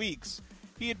 2+ weeks,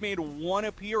 he had made 1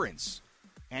 appearance.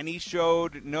 And he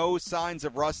showed no signs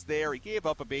of rust there. He gave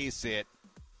up a base hit.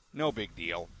 No big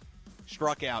deal.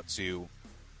 Struck out 2.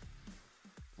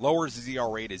 Lowers his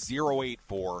ERA to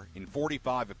 0.84 in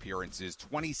 45 appearances,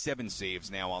 27 saves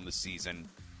now on the season.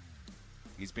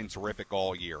 He's been terrific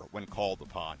all year when called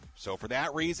upon. So for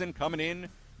that reason, coming in,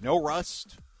 no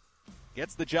rust,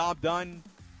 gets the job done.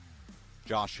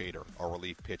 Josh Hader, our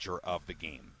relief pitcher of the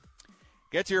game.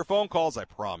 Get to your phone calls, I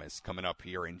promise, coming up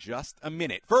here in just a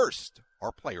minute. First,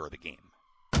 our player of the game.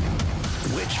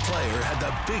 Which player had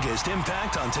the biggest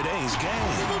impact on today's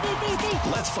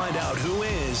game? Let's find out who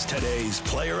is today's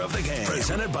player of the game.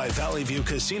 Presented by Valley View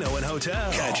Casino and Hotel.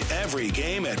 Catch every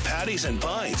game at Patties and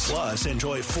Pints. Plus,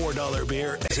 enjoy $4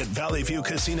 beer at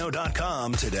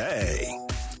valleyviewcasino.com today.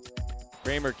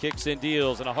 Kramer kicks and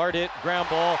deals, and a hard hit ground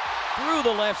ball through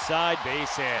the left side,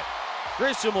 base hit.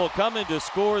 Grisham will come in to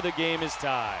score. The game is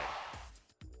tied.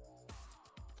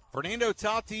 Fernando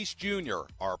Tatis Jr.,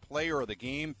 our player of the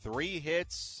game, 3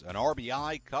 hits, an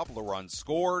RBI, couple of runs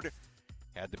scored.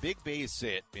 Had the big base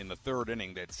hit in the 3rd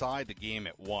inning that tied the game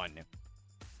at 1.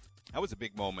 That was a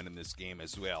big moment in this game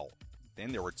as well.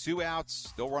 Then there were 2 outs,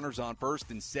 still runners on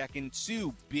first and second.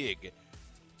 2 big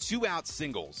 2-out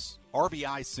singles,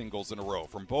 RBI singles in a row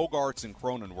from Bogaerts and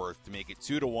Cronenworth to make it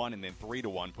 2-1 and then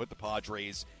 3-1, put the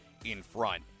Padres in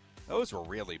front. Those were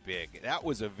really big. That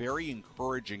was a very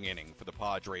encouraging inning for the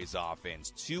Padres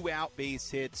offense. 2-out base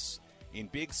hits in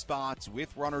big spots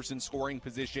with runners in scoring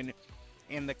position,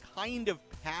 and the kind of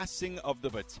passing of the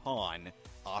baton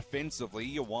offensively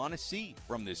you want to see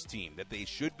from this team that they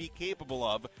should be capable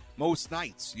of most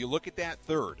nights. You look at that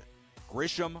 3rd.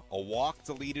 Grisham, a walk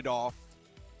to lead it off.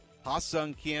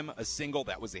 Ha-Sung Kim, a single.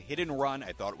 That was a hit and run.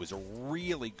 I thought it was a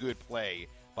really good play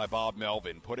by Bob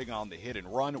Melvin, putting on the hit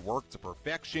and run, worked to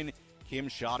perfection. Kim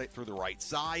shot it through the right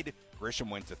side. Grisham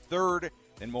went to 3rd.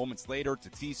 Then moments later,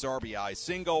 Tatis RBI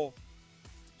single.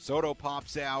 Soto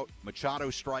pops out. Machado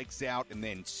strikes out. And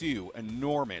then 2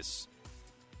 enormous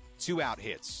 2-out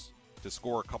hits to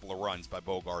score a couple of runs by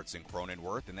Bogaerts and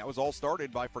Cronenworth. And that was all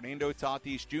started by Fernando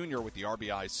Tatis Jr. with the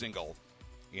RBI single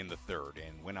in the 3rd,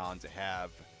 and went on to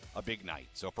have a big night.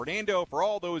 So Fernando, for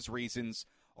all those reasons,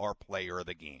 our player of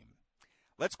the game.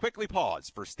 Let's quickly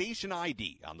pause for station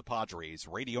ID on the Padres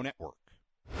Radio Network.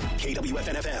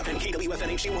 KWFN-FM and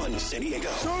KWFN-HD1 San Diego.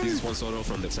 This is Juan Soto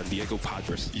from the San Diego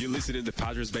Padres. You listen to the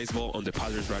Padres Baseball on the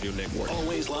Padres Radio Network.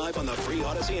 Always live on the free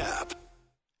Odyssey app.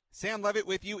 Sam Levitt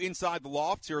with you inside the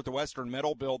loft here at the Western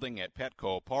Metal Building at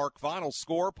Petco Park. Final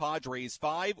score, Padres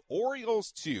 5,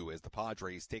 Orioles 2, as the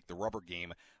Padres take the rubber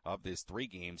game of this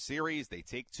 3-game series. They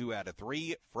take 2 out of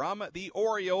 3 from the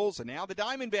Orioles, and now the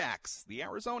Diamondbacks, the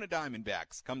Arizona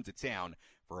Diamondbacks, come to town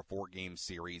for a 4-game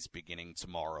series beginning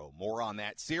tomorrow. More on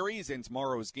that series and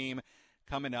tomorrow's game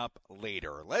coming up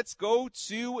later. Let's go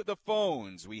to the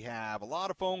phones. We have a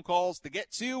lot of phone calls to get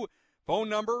to. Phone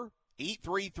number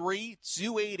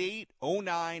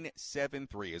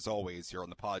 833-288-0973, as always, here on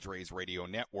the Padres Radio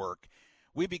Network.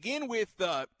 We begin with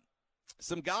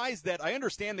some guys that I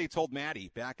understand they told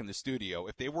Maddie back in the studio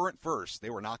if they weren't first,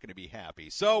 they were not going to be happy.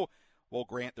 So we'll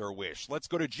grant their wish. Let's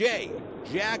go to Jay,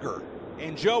 Jagger,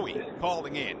 and Joey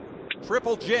calling in.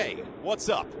 Triple J, what's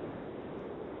up?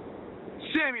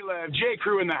 Sammy Lev, J.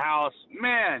 Crew in the house.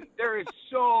 Man, there is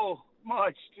so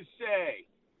much to say.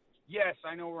 Yes,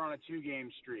 I know we're on a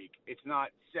 2-game streak. It's not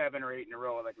 7 or 8 in a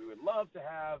row like we would love to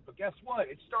have, but guess what?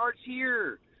 It starts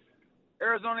here.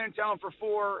 Arizona in town for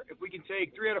 4. If we can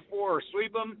take 3 out of 4 or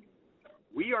sweep them,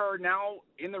 we are now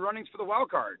in the runnings for the wild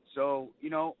card. So,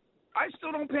 I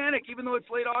still don't panic, even though it's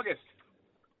late August.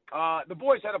 The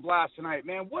boys had a blast tonight.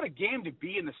 Man, what a game to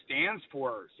be in the stands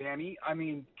for, Sammy. I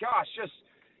mean, gosh, just,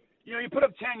 you put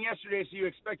up 10 yesterday, so you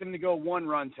expect them to go one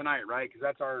run tonight, right?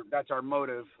 Because that's our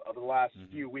motive of the last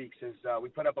few weeks is we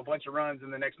put up a bunch of runs,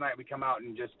 and the next night we come out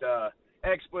and just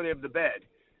expletive the bed.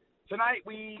 Tonight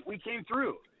we came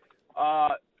through.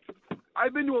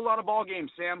 I've been to a lot of ball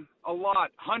games, Sam, a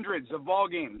lot, hundreds of ball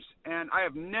games, and I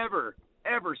have never,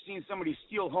 ever seen somebody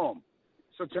steal home.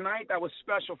 So tonight, that was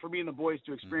special for me and the boys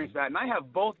to experience that. And I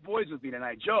have both boys with me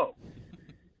tonight. Joe.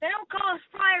 They don't call us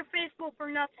Flyer faithful for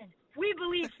nothing. We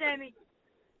believe, Sammy.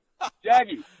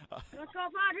 Jaggy. Let's go,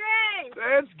 Padres.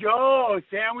 Let's go,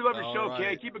 Sam. We love your show, right.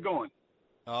 kid. Keep it going.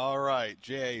 All right,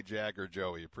 Jay, Jagger,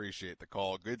 Joey, appreciate the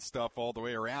call. Good stuff all the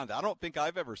way around. I don't think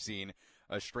I've ever seen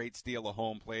a straight steal of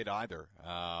home plate either.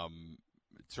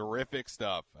 Terrific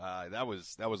stuff. That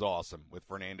was awesome with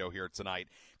Fernando here tonight.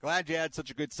 Glad you had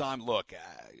such a good time. Look,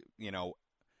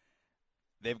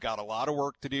 they've got a lot of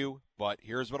work to do, but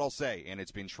here's what I'll say, and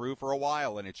it's been true for a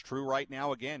while, and it's true right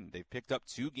now again. They've picked up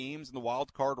 2 games in the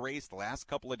wild card race the last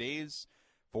couple of days,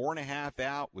 4.5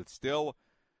 out with still,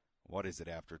 what is it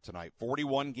after tonight?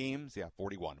 41 games? Yeah,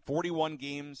 41. 41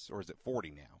 games, or is it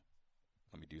 40 now?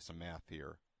 Let me do some math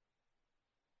here.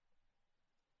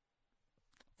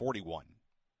 41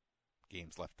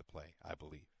 games left to play, I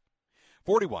believe.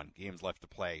 41 games left to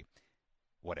play,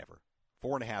 whatever.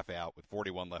 4.5 out with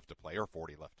 41 left to play, or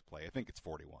 40 left to play. I think it's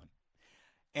 41.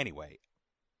 Anyway,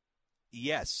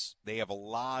 yes, they have a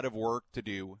lot of work to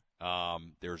do.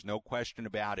 There's no question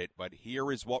about it, but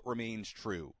here is what remains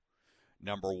true.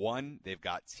 Number one, they've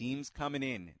got teams coming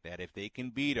in that if they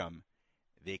can beat them,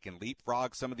 they can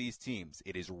leapfrog some of these teams.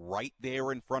 It is right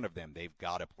there in front of them. They've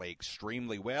got to play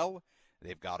extremely well.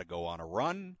 They've got to go on a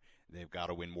run. They've got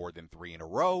to win more than 3 in a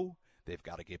row. They've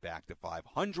got to get back to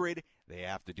 500. They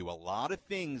have to do a lot of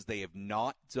things they have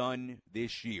not done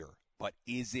this year. But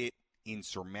is it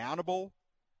insurmountable?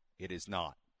 It is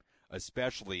not,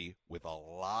 especially with a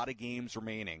lot of games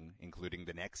remaining, including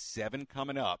the next 7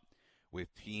 coming up,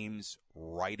 with teams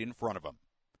right in front of them.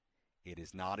 It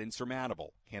is not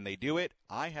insurmountable. Can they do it?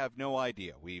 I have no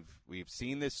idea. We've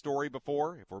seen this story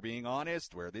before, if we're being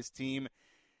honest, where this team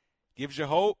gives you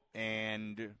hope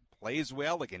and plays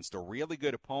well against a really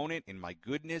good opponent. And my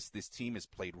goodness, this team has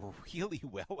played really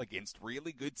well against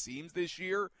really good teams this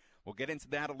year. We'll get into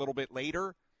that a little bit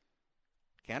later.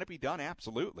 Can it be done?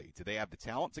 Absolutely. Do they have the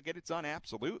talent to get it done?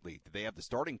 Absolutely. Do they have the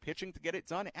starting pitching to get it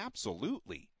done?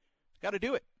 Absolutely. Got to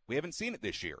do it. We haven't seen it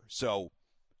this year. So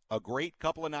a great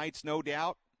couple of nights, no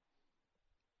doubt.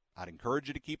 I'd encourage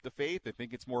you to keep the faith. I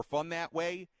think it's more fun that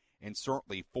way. And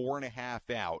certainly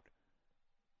 4.5 out.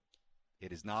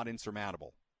 It is not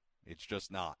insurmountable. It's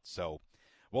just not. So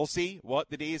we'll see what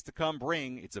the days to come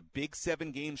bring. It's a big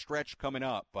 7-game stretch coming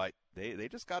up, but they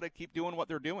just got to keep doing what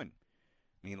they're doing.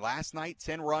 I mean, last night,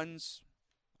 10 runs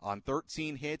on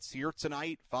 13 hits. Here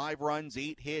tonight, 5 runs,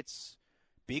 8 hits,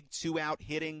 big 2-out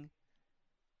hitting,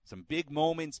 some big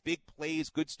moments, big plays,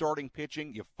 good starting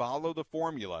pitching. You follow the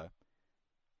formula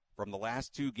from the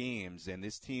last 2 games, and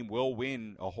this team will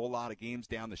win a whole lot of games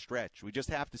down the stretch. We just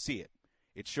have to see it.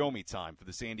 It's show me time for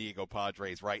the San Diego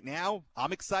Padres right now.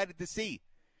 I'm excited to see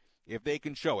if they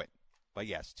can show it. But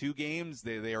yes, 2 games,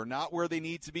 they are not where they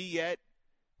need to be yet.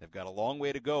 They've got a long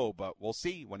way to go, but we'll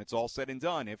see when it's all said and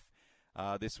done if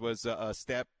this was a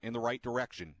step in the right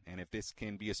direction and if this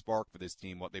can be a spark for this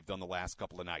team, what they've done the last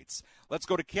couple of nights. Let's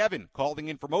go to Kevin, calling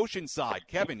in from Oceanside.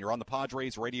 Kevin, you're on the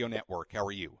Padres Radio Network. How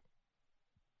are you?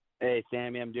 Hey,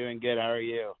 Sammy, I'm doing good. How are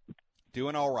you?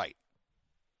 Doing all right.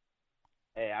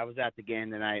 Hey, I was at the game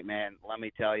tonight, man. Let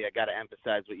me tell you, I got to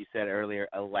emphasize what you said earlier.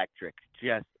 Electric.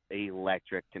 Just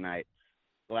electric tonight.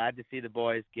 Glad to see the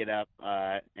boys get up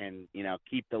and,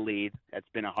 keep the lead. That's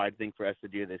been a hard thing for us to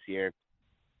do this year.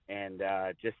 And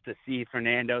just to see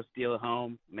Fernando steal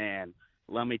home, man,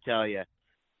 let me tell you,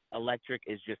 electric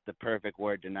is just the perfect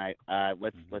word tonight.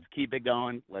 Let's keep it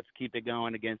going. Let's keep it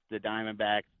going against the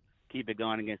Diamondbacks. Keep it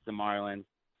going against the Marlins.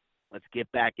 Let's get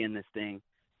back in this thing.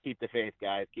 Keep the faith,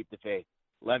 guys. Keep the faith.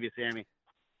 Love you, Sammy.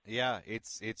 Yeah,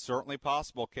 it's certainly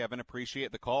possible, Kevin.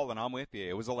 Appreciate the call, and I'm with you.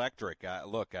 It was electric.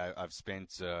 Look, I've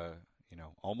spent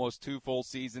almost 2 full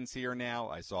seasons here now.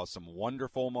 I saw some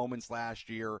wonderful moments last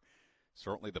year.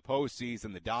 Certainly the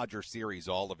postseason, the Dodger series,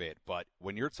 all of it. But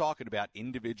when you're talking about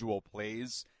individual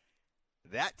plays,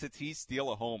 that Tatis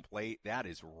steal a home plate, that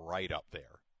is right up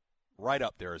there. Right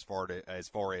up there as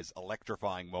far as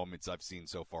electrifying moments I've seen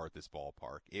so far at this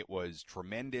ballpark. It was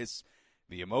tremendous.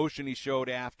 The emotion he showed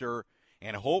after,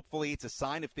 And hopefully it's a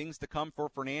sign of things to come for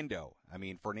Fernando. I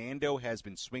mean, Fernando has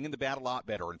been swinging the bat a lot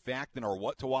better. In fact, in our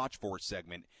What to Watch For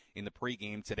segment in the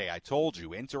pregame today, I told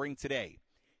you, entering today,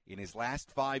 in his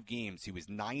last 5 games, he was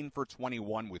 9 for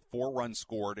 21 with 4 runs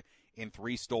scored and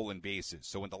 3 stolen bases.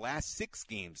 So in the last 6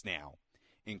 games now,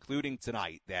 including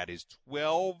tonight, that is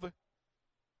 12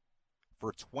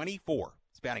 for 24.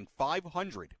 He's batting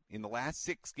 .500 in the last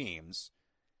 6 games,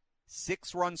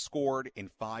 6 runs scored and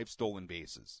 5 stolen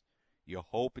bases. You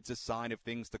hope it's a sign of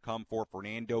things to come for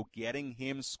Fernando, getting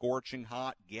him scorching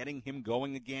hot, getting him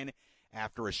going again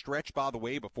after a stretch, by the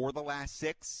way, before the last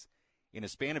 6. In a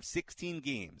span of 16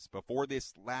 games before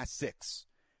this last 6,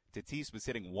 Tatis was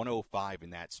hitting 105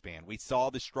 in that span. We saw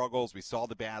the struggles, we saw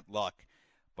the bad luck,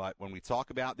 but when we talk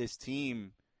about this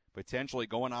team potentially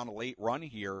going on a late run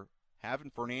here,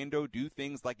 having Fernando do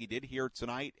things like he did here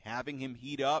tonight, having him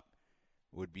heat up,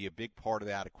 would be a big part of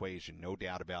that equation, no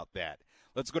doubt about that.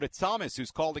 Let's go to Thomas,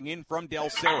 who's calling in from Del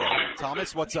Cerro.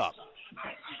 Thomas, what's up?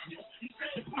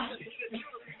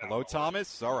 Hello,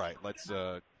 Thomas? All right, let's,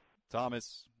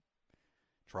 Thomas,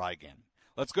 try again.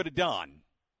 Let's go to Don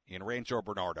in Rancho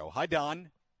Bernardo. Hi,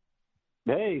 Don.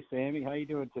 Hey, Sammy. How you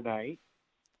doing tonight?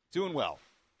 Doing well.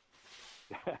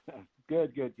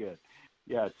 Good.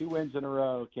 Yeah, 2 wins in a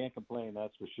row. Can't complain,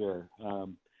 that's for sure.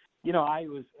 I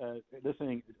was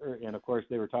listening, and, of course,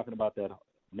 they were talking about that,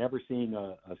 never seeing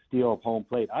a steal of home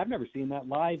plate. I've never seen that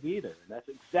live either. And that's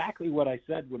exactly what I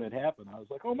said when it happened. I was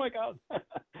like, oh, my God,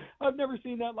 I've never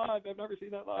seen that live. It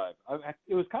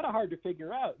was kind of hard to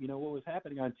figure out, what was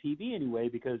happening on TV anyway,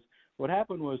 because what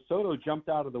happened was Soto jumped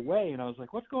out of the way, and I was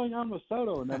like, what's going on with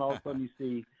Soto? And then all of a sudden you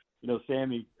see,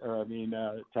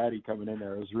 Taddy coming in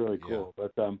there. It was really cool. Yeah.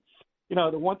 But,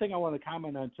 the one thing I want to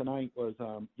comment on tonight was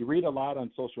you read a lot on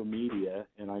social media,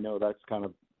 and I know that's kind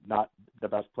of not the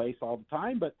best place all the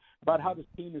time, but about how this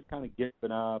team is kind of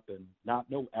giving up and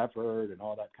no effort and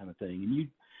all that kind of thing.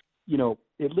 And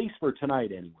at least for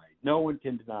tonight anyway, no one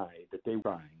can deny that they were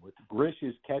trying. With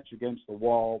Grish's catch against the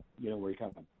wall, where he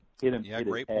kind of hit him. Yeah,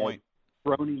 great point.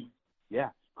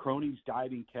 Crony's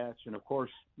diving catch, and of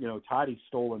course, Toddy's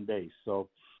stolen base. So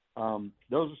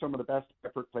those are some of the best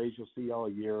effort plays you'll see all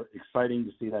year. Exciting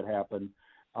to see that happen.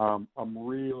 I'm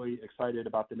really excited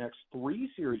about the next 3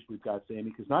 series we've got, Sammy,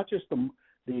 because not just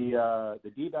the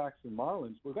D-backs and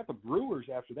Marlins, we've got the Brewers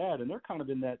after that, and they're kind of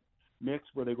in that mix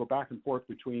where they go back and forth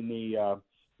between the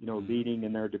leading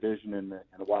in their division and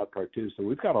the wild card too. So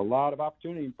we've got a lot of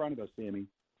opportunity in front of us, Sammy.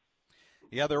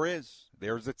 Yeah, there is.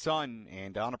 There's a ton,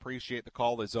 and Don, appreciate the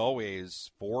call as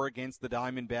always. 4 against the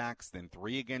Diamondbacks, then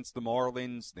 3 against the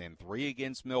Marlins, then 3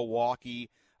 against Milwaukee,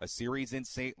 a series in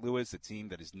St. Louis, a team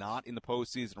that is not in the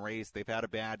postseason race. They've had a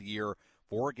bad year.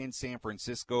 4 against San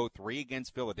Francisco, 3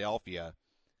 against Philadelphia.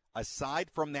 Aside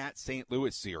from that St.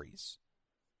 Louis series,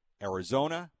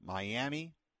 Arizona,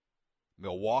 Miami,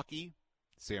 Milwaukee,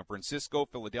 San Francisco,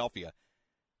 Philadelphia.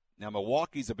 Now,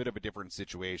 Milwaukee's a bit of a different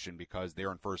situation because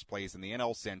they're in first place in the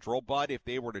NL Central, but if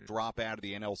they were to drop out of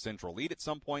the NL Central lead at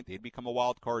some point, they'd become a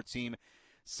wild card team.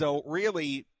 So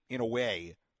really, in a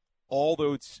way, all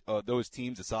those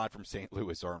teams aside from St.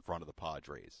 Louis are in front of the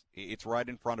Padres. It's right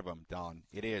in front of them, Don.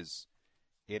 It is.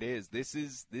 This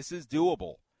is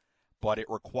doable, but it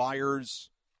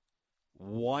requires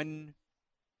one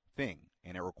thing,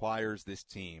 and it requires this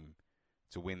team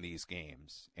to win these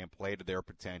games and play to their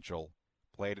potential,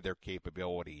 play to their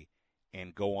capability,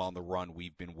 and go on the run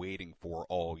we've been waiting for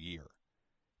all year.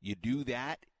 You do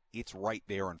that, it's right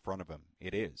there in front of them.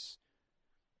 It is.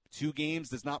 2 games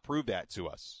does not prove that to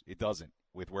us. It doesn't,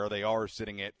 with where they are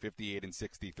sitting at 58 and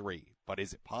 63. But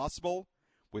is it possible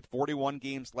with 41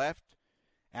 games left?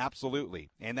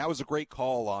 Absolutely. And that was a great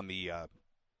call on the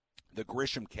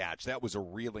Grisham catch. That was a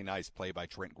really nice play by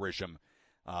Trent Grisham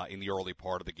in the early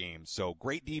part of the game. So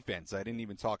great defense. I didn't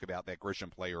even talk about that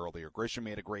Grisham play earlier. Grisham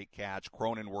made a great catch.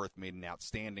 Cronenworth made an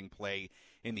outstanding play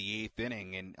in the 8th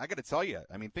inning. And I got to tell you,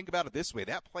 think about it this way.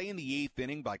 That play in the 8th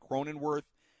inning by Cronenworth,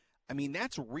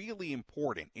 that's really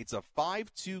important. It's a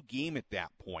 5-2 game at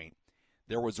that point.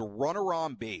 There was a runner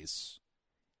on base.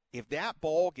 If that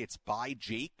ball gets by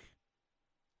Jake,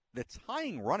 the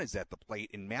tying run is at the plate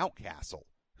in Mountcastle,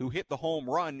 who hit the home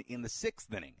run in the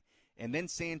 6th inning. And then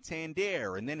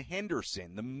Santander, and then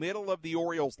Henderson, the middle of the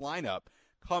Orioles lineup,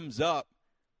 comes up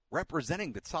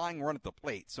representing the tying run at the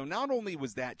plate. So not only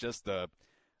was that just a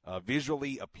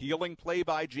visually appealing play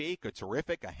by Jake,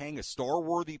 a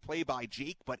hang-a-star-worthy play by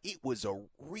Jake, but it was a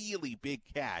really big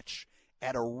catch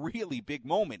at a really big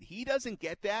moment. He doesn't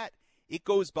get that. It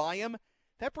goes by him.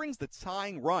 That brings the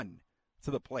tying run to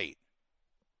the plate.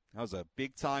 That was a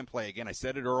big-time play. Again, I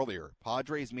said it earlier.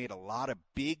 Padres made a lot of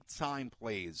big-time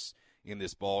plays in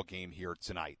this ball game here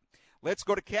tonight. Let's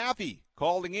go to Kathy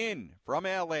calling in from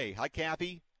L.A. Hi,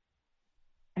 Kathy.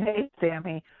 Hey,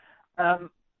 Sammy.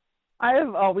 I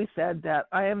have always said that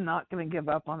I am not going to give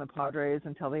up on the Padres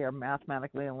until they are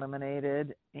mathematically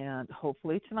eliminated, and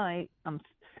hopefully tonight, I'm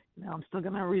still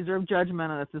going to reserve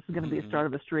judgment on if this is going to be a start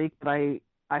of a streak, but I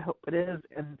hope it is.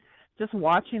 And just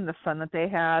watching the fun that they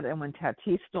had, and when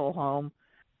Tatis stole home,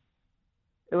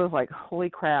 it was like, holy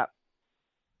crap,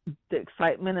 the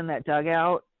excitement in that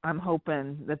dugout. I'm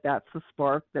hoping that that's the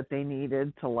spark that they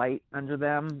needed to light under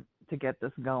them to get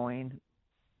this going.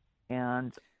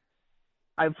 And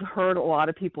I've heard a lot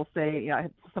of people say,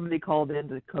 somebody called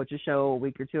into the coach's show a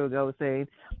week or two ago saying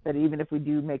that even if we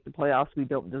do make the playoffs, we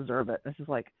don't deserve it. It's just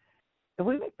like, if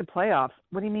we make the playoffs,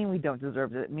 what do you mean we don't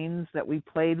deserve it? It means that we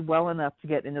played well enough to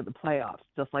get into the playoffs,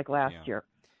 just like last year.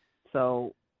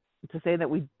 So to say that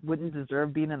we wouldn't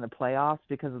deserve being in the playoffs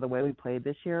because of the way we played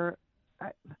this year,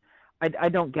 I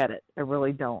don't get it. I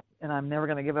really don't. And I'm never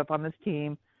going to give up on this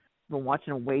team. I've been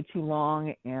watching them way too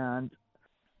long, and,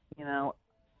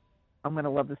 I'm going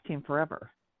to love this team forever.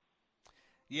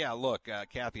 Yeah, look,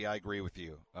 Kathy, I agree with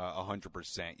you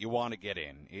 100%. You want to get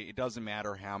in. It doesn't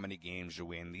matter how many games you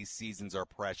win. These seasons are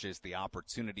precious. The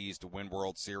opportunities to win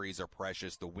World Series are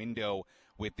precious. The window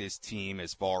with this team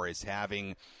as far as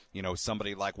having,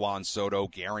 somebody like Juan Soto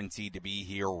guaranteed to be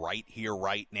here,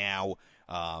 right now.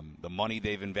 The money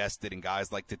they've invested in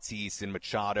guys like Tatis and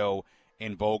Machado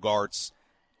and Bogarts.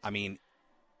 I mean,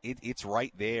 it's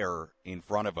right there in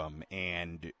front of them,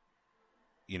 and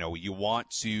you want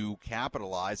to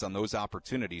capitalize on those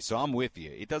opportunities. So I'm with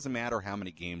you. It doesn't matter how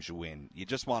many games you win. You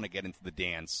just want to get into the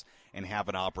dance and have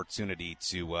an opportunity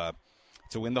to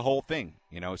win the whole thing.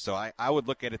 So I would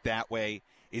look at it that way.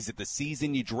 Is it the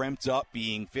season you dreamt up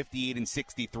being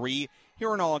 58-63?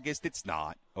 Here in August, it's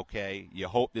not, okay? You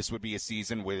hope this would be a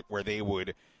season where they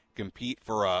would compete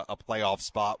for a playoff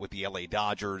spot with the L.A.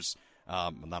 Dodgers.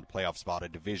 Not a playoff spot, a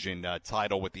division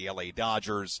title with the L.A.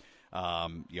 Dodgers.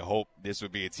 You hope this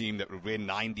would be a team that would win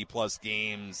 90-plus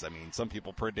games. I mean, some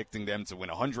people predicting them to win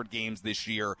 100 games this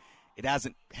year. It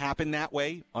hasn't happened that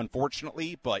way,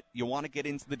 unfortunately, but you want to get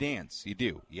into the dance. You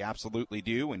do. You absolutely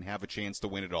do, and have a chance to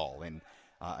win it all. And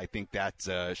I think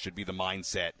that should be the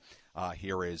mindset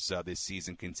here as this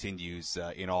season continues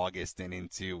in August and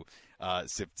into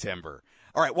September.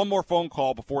 All right, one more phone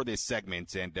call before this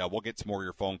segment, and we'll get to more of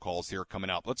your phone calls here coming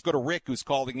up. Let's go to Rick, who's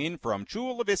calling in from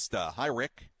Chula Vista. Hi,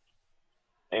 Rick.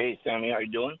 Hey, Sammy, how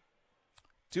you doing?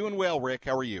 Doing well, Rick.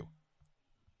 How are you?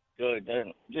 Good.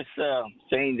 Just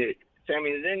saying that, Sammy,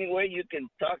 is there any way you can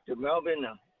talk to Melvin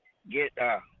to get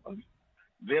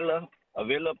Villa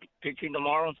pitching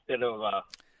tomorrow instead of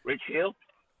Rich Hill?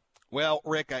 Well,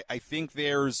 Rick, I think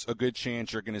there's a good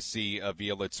chance you're going to see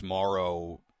Avila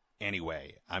tomorrow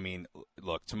anyway. I mean,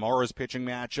 look, tomorrow's pitching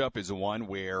matchup is one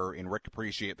where, and Rick,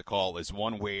 appreciate the call, is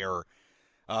one where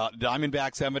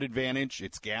Diamondbacks have an advantage.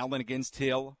 It's Gallen against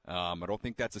Hill. I don't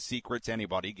think that's a secret to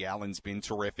anybody. Gallen's been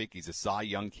terrific. He's a Cy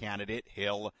Young candidate.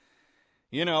 Hill,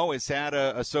 has had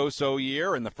a so-so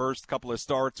year, and the first couple of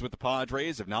starts with the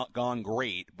Padres have not gone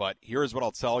great. But here's what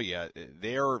I'll tell you.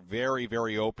 They're very,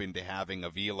 very open to having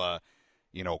Avila,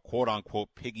 quote-unquote,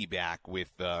 piggyback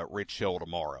with Rich Hill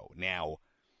tomorrow. Now,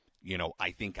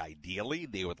 I think ideally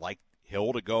they would like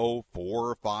Hill to go 4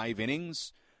 or 5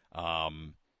 innings.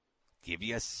 Give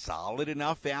you a solid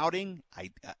enough outing.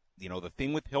 The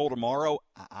thing with Hill tomorrow,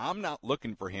 I'm not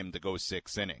looking for him to go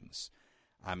 6 innings.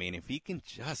 I mean, if he can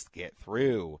just get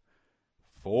through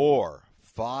 4,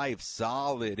 5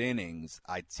 solid innings,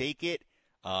 I'd take it.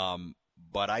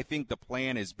 But I think the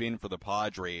plan has been for the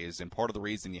Padres, and part of the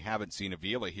reason you haven't seen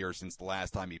Avila here since the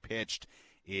last time he pitched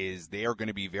is they are going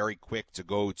to be very quick to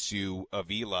go to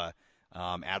Avila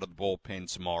out of the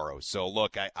bullpen tomorrow. So,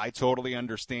 look, I totally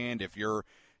understand if you're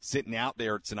sitting out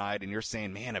there tonight and you're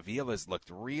saying, man, Avila's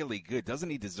looked really good. Doesn't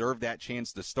he deserve that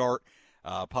chance to start?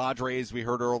 Padres, we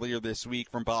heard earlier this week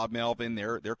from Bob Melvin,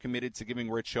 they're committed to giving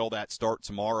Rich Hill that start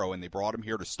tomorrow, and they brought him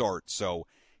here to start. So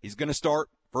he's going to start.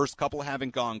 First couple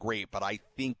haven't gone great, but I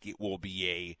think it will be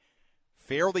a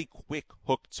fairly quick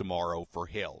hook tomorrow for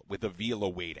Hill with Avila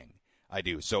waiting. I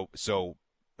do. So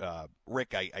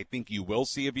Rick, I think you will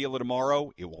see Avila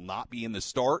tomorrow. It will not be in the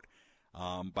start.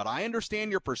 But I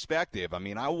understand your perspective. I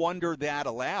mean, I wondered that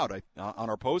aloud on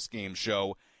our postgame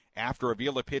show after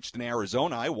Avila pitched in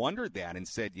Arizona. I wondered that and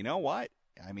said, you know what?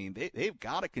 I mean, they've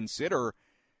got to consider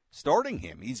starting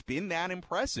him. He's been that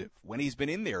impressive when he's been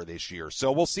in there this year.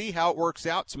 So we'll see how it works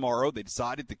out tomorrow. They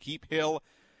decided to keep Hill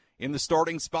in the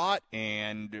starting spot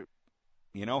and,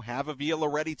 have Avila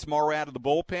ready tomorrow out of the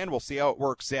bullpen. We'll see how it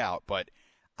works out. But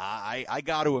I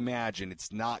got to imagine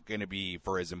it's not going to be,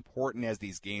 for as important as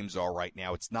these games are right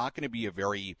now, it's not going to be a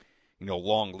very,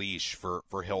 long leash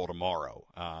for Hill tomorrow.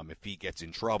 If he gets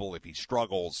in trouble, if he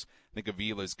struggles, I think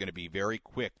Avila is going to be very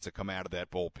quick to come out of that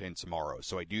bullpen tomorrow.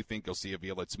 So I do think you'll see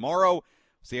Avila tomorrow.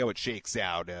 See how it shakes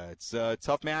out. It's a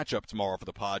tough matchup tomorrow for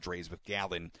the Padres with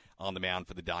Gallen on the mound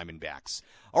for the Diamondbacks.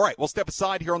 All right, we'll step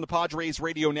aside here on the Padres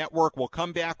Radio Network. We'll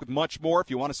come back with much more.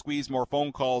 If you want to squeeze more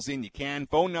phone calls in, you can.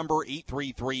 Phone number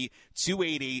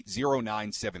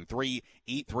 833-288-0973,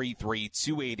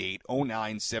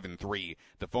 833-288-0973.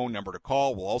 The phone number to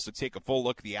call. We'll also take a full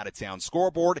look at the out-of-town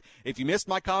scoreboard. If you missed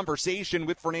my conversation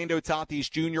with Fernando Tatis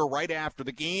Jr. right after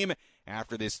the game,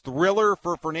 after this thriller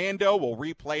for Fernando, we'll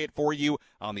replay it for you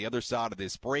on the other side of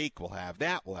this break. We'll have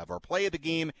that. We'll have our play of the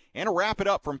game and a wrap it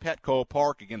up from Petco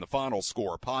Park. Again, the final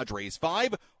score, Padres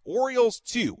 5, Orioles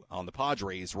 2 on the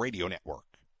Padres Radio Network.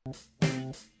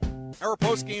 Our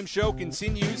postgame show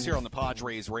continues here on the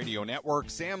Padres Radio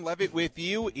Network. Sam Levitt with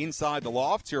you inside the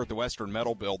loft here at the Western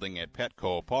Metal Building at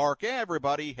Petco Park.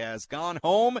 Everybody has gone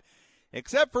home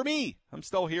except for me. I'm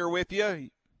still here with you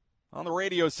on the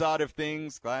radio side of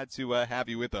things. Glad to have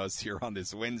you with us here on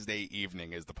this Wednesday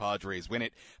evening as the Padres win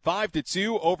it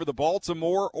 5-2 over the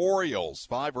Baltimore Orioles.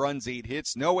 5 runs, 8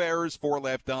 hits, no errors, 4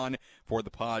 left on for the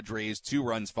Padres. 2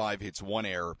 runs, 5 hits, 1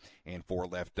 error, and 4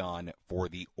 left on for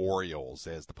the Orioles.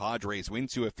 As the Padres win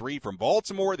 2-3 from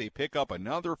Baltimore, they pick up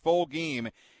another full game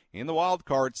in the wild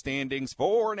card standings.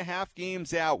 4.5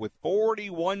 games out with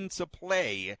 41 to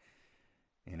play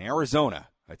in Arizona.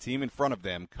 A team in front of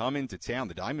them come into town.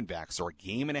 The Diamondbacks are a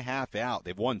game and a half out.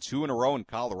 They've won 2 in a row in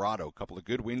Colorado. A couple of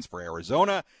good wins for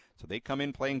Arizona. So they come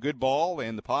in playing good ball.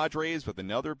 And the Padres with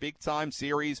another big-time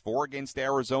series. 4 against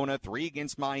Arizona, 3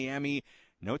 against Miami.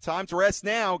 No time to rest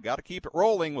now. Got to keep it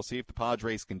rolling. We'll see if the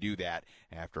Padres can do that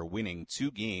after winning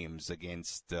 2 games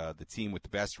against the team with the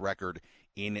best record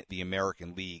in the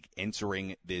American League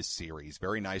entering this series.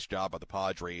 Very nice job by the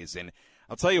Padres. And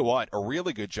I'll tell you what, a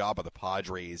really good job of the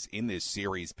Padres in this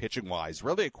series, pitching-wise,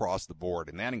 really across the board,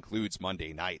 and that includes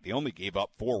Monday night. They only gave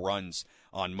up 4 runs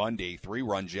on Monday, 3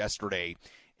 runs yesterday,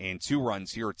 and 2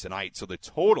 runs here tonight. So the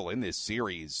total in this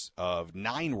series of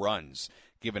 9 runs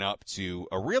given up to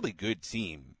a really good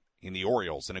team in the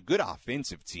Orioles and a good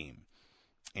offensive team.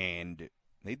 And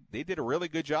they did a really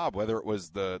good job, whether it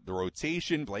was the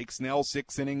rotation, Blake Snell,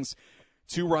 6 innings,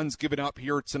 2 runs given up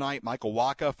here tonight. Michael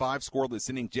Wacha, 5 scoreless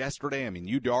innings yesterday. I mean,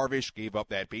 Yu Darvish gave up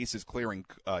that bases-clearing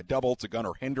double to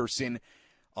Gunnar Henderson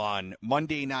on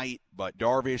Monday night. But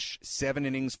Darvish, 7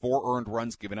 innings, 4 earned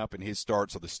runs given up in his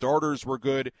start. So the starters were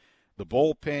good. The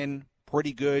bullpen,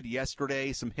 pretty good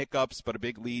yesterday. Some hiccups, but a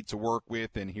big lead to work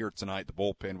with. And here tonight, the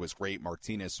bullpen was great.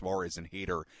 Martinez, Suarez, and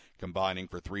Hader combining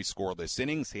for 3 scoreless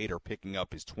innings. Hader picking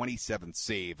up his 27th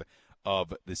save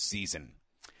of the season.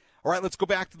 All right, let's go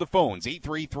back to the phones.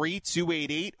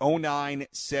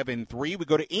 833-288-0973. We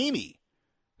go to Amy,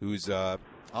 who's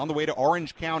on the way to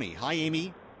Orange County. Hi,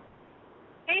 Amy.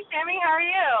 Hey, Sammy. How are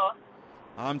you?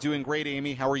 I'm doing great,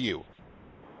 Amy. How are you?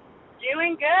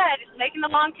 Doing good. Making the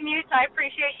long commute, so I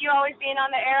appreciate you always being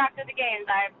on the air after the games.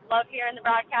 I love hearing the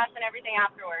broadcast and everything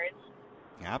afterwards.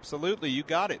 Absolutely. You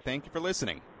got it. Thank you for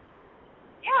listening.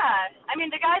 Yeah, I mean,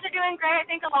 the guys are doing great. I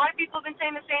think a lot of people have been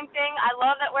saying the same thing. I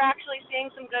love that we're actually seeing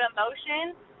some good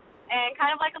emotion. And kind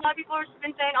of like a lot of people have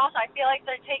been saying also, I feel like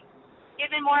they're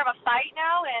giving more of a fight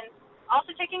now and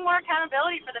also taking more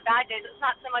accountability for the bad days. It's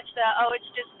not so much the, it's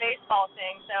just baseball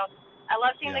thing. So I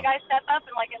love seeing the guys step up.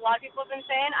 And like a lot of people have been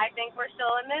saying, I think we're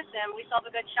still in this and we still have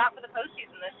a good shot for the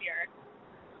postseason this year.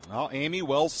 Well, Amy,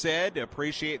 well said.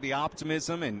 Appreciate the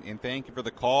optimism and thank you for the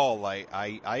call.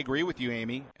 I agree with you,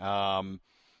 Amy.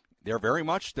 They're very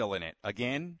much still in it.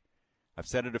 Again, I've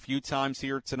said it a few times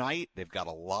here tonight. They've got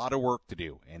a lot of work to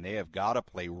do, and they have got to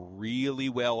play really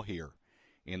well here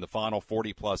in the final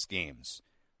 40-plus games.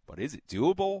 But is it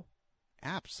doable?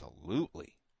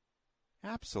 Absolutely.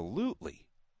 Absolutely.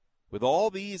 With all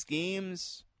these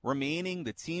games remaining,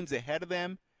 the teams ahead of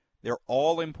them, they're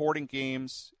all important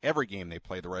games. Every game they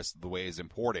play the rest of the way is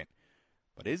important.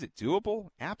 But is it doable?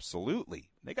 Absolutely.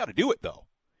 They got to do it, though.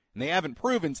 And they haven't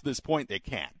proven to this point they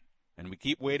can. And we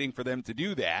keep waiting for them to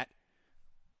do that.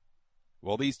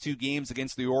 Will these 2 games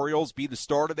against the Orioles be the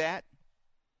start of that?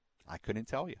 I couldn't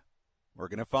tell you. We're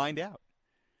going to find out.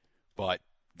 But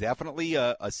definitely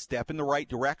a step in the right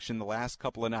direction the last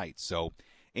couple of nights. So,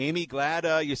 Amy,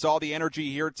 glad you saw the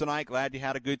energy here tonight. Glad you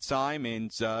had a good time.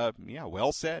 And,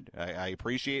 well said. I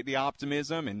appreciate the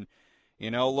optimism. And,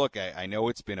 look, I know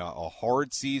it's been a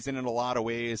hard season in a lot of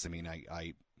ways. I mean,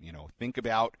 I think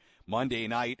about Monday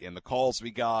night and the calls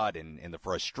we got and the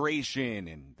frustration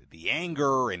and the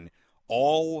anger and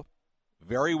all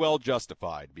very well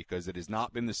justified because it has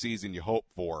not been the season you hoped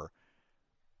for.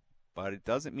 But it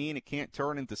doesn't mean it can't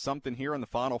turn into something here in the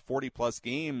final 40-plus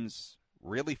games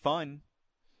really fun.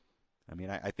 I mean,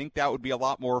 I think that would be a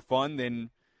lot more fun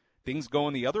than things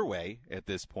going the other way at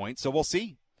this point. So we'll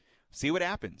see. See what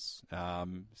happens.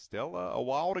 Still a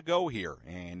while to go here,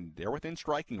 and they're within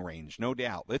striking range, no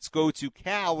doubt. Let's go to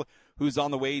Cal, who's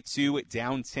on the way to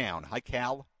downtown. Hi,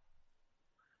 Cal.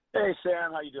 Hey,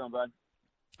 Sam. How you doing, bud?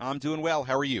 I'm doing well.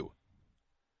 How are you?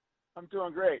 I'm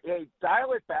doing great. Hey,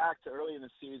 dial it back to early in the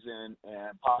season,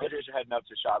 and Padres are heading up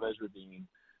to Chavez Ravine.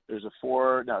 There's a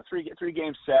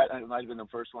three-game set, and it might have been the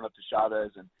first one up to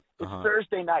Chavez, and it's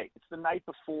Thursday night. It's the night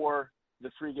before the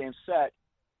three-game set.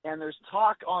 And there's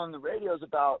talk on the radios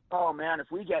about, oh, man,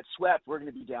 if we get swept, we're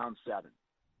going to be down 7.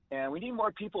 And we need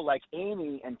more people like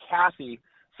Amy and Kathy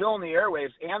filling the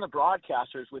airwaves and the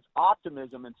broadcasters with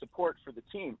optimism and support for the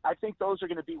team. I think those are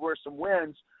going to be worth some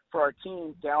wins for our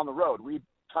team down the road. We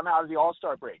come out of the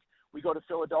All-Star break. We go to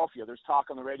Philadelphia. There's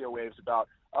talk on the radio waves about,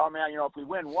 oh, man, if we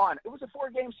win 1, it was a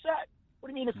 4-game set. What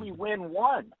do you mean if we win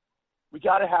 1? We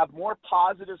got to have more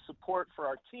positive support for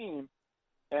our team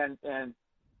and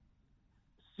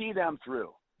see them through.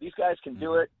 These guys can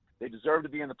do it. They deserve to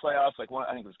be in the playoffs. I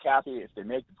think it was Kathy. If they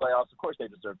make the playoffs, of course they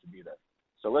deserve to be there.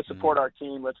 So let's support our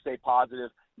team. Let's stay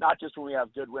positive, not just when we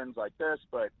have good wins like this,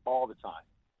 but all the time.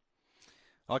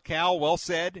 Cal, well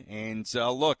said. And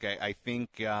look, I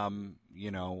think, here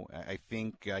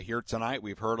tonight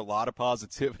we've heard a lot of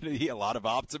positivity, a lot of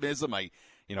optimism.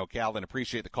 Cal, and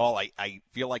appreciate the call. I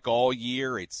feel like all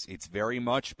year it's very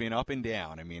much been up and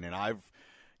down. I mean, and I've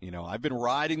been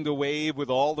riding the wave with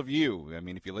all of you. I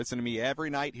mean, if you listen to me every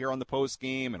night here on the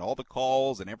Postgame and all the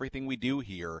calls and everything we do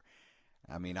here,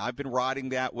 I mean, I've been riding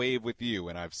that wave with you,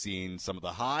 and I've seen some of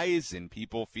the highs, and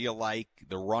people feel like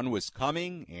the run was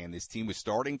coming and this team was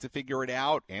starting to figure it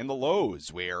out, and the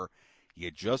lows where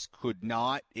you just could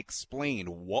not explain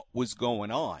what was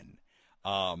going on.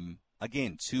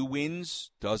 Again, 2 wins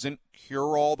doesn't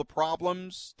cure all the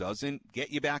problems, doesn't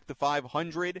get you back to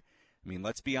 500. I mean,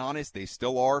 let's be honest, they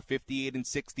still are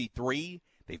 58-63.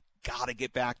 They've got to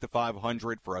get back to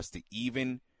 500 for us to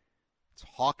even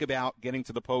talk about getting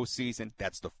to the postseason.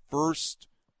 That's the first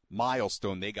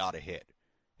milestone they got to hit.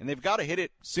 And they've got to hit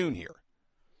it soon here.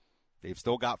 They've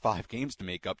still got 5 games to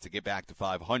make up to get back to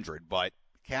 500. But,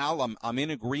 Cal, I'm in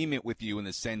agreement with you in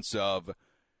the sense of,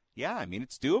 yeah, I mean,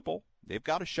 it's doable. They've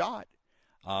got a shot.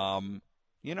 I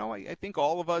think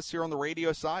all of us here on the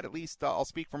radio side, at least I'll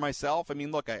speak for myself. I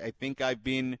mean, look, I think I've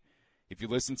been, if you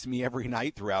listen to me every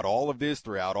night throughout all of this,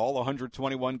 throughout all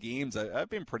 121 games, I've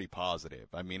been pretty positive.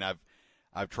 I mean, I've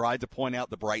tried to point out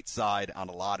the bright side on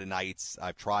a lot of nights.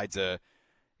 I've tried to,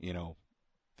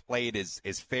 play it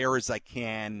as fair as I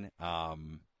can,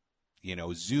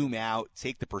 zoom out,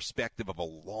 take the perspective of a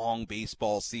long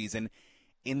baseball season.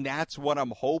 And that's what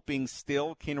I'm hoping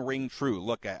still can ring true.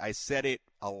 Look, I said it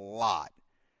a lot.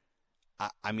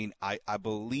 I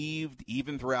believed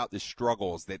even throughout the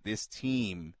struggles that this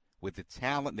team, with the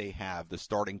talent they have, the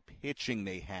starting pitching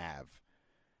they have,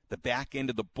 the back end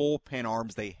of the bullpen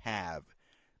arms they have,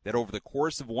 that over the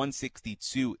course of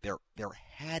 162, there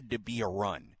had to be a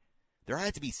run. There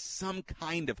had to be some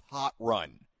kind of hot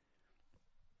run.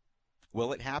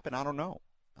 Will it happen? I don't know.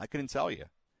 I couldn't tell you.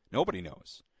 Nobody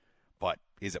knows. But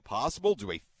is it possible?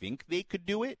 Do I think they could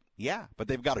do it? Yeah, but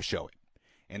they've got to show it.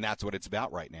 And that's what it's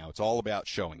about right now. It's all about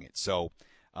showing it. So,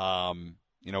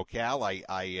 Cal,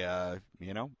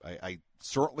 I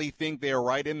certainly think they are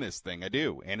right in this thing. I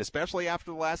do. And especially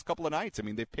after the last couple of nights. I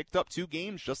mean, they've picked up 2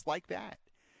 games just like that.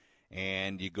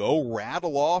 And you go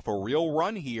rattle off a real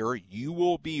run here, you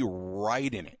will be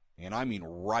right in it. And I mean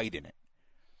right in it.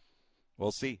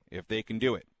 We'll see if they can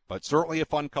do it. But certainly a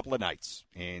fun couple of nights.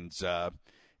 And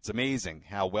it's amazing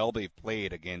how well they've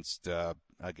played against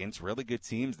really good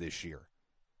teams this year.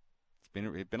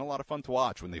 It's been a lot of fun to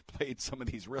watch when they've played some of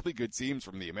these really good teams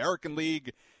from the American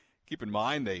League. Keep in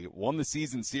mind, they won the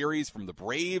season series from the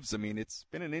Braves. I mean, it's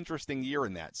been an interesting year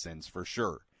in that sense, for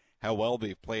sure, how well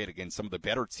they've played against some of the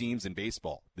better teams in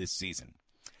baseball this season.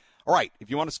 All right, if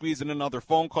you want to squeeze in another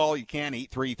phone call, you can,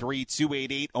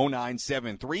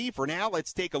 833-288-0973. For now,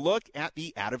 let's take a look at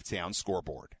the out-of-town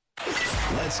scoreboard.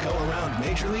 Let's go around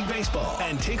Major League Baseball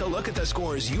and take a look at the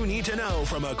scores you need to know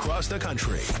from across the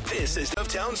country. This is the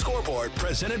Town Scoreboard,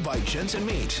 presented by Jensen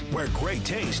Meat, where great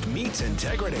taste meets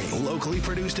integrity. Locally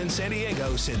produced in San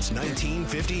Diego since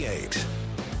 1958.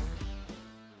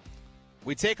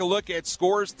 We take a look at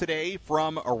scores today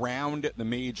from around the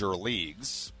major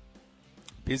leagues.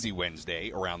 Busy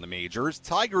Wednesday around the majors.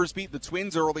 Tigers beat the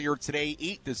Twins earlier today,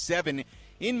 8-7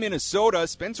 In Minnesota,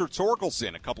 Spencer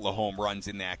Torkelson, a couple of home runs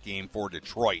in that game for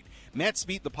Detroit. Mets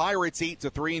beat the Pirates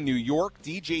 8-3 in New York.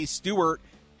 DJ Stewart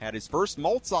had his first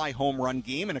multi-home run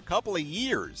game in a couple of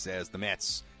years as the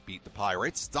Mets beat the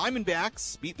Pirates.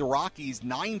 Diamondbacks beat the Rockies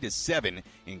 9-7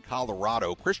 in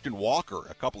Colorado. Christian Walker,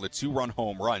 a couple of two-run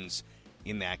home runs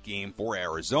in that game for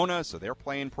Arizona, so they're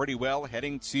playing pretty well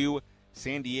heading to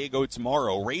San Diego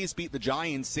tomorrow. Rays beat the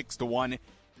Giants 6-1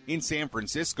 in San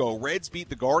Francisco. Reds beat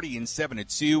the Guardians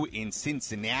 7-2 in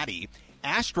Cincinnati.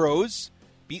 Astros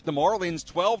beat the Marlins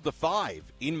 12-5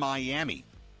 in Miami.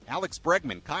 Alex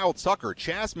Bregman, Kyle Tucker,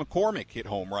 Chas McCormick hit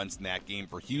home runs in that game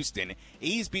for Houston.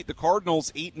 A's beat the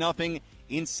Cardinals 8-0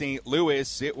 in St.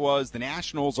 Louis. It was the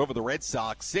Nationals over the Red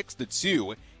Sox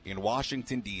 6-2 in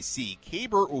Washington, D.C.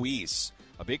 Keibert Ruiz,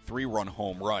 a big three-run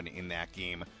home run in that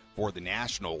game for the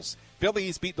Nationals.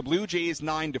 Phillies beat the Blue Jays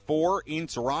 9-4 in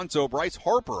Toronto. Bryce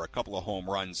Harper, a couple of home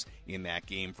runs in that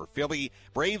game for Philly.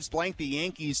 Braves blanked the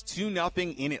Yankees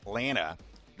 2-0 in Atlanta.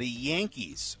 The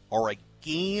Yankees are a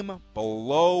game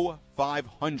below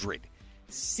 500,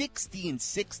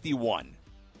 60-61.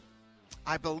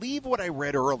 I believe what I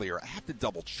read earlier, I have to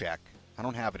double check. I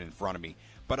don't have it in front of me.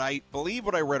 But I believe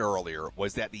what I read earlier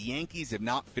was that the Yankees have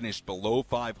not finished below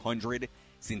 500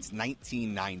 since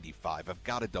 1995. I've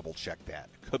got to double check that.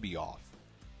 Could be off.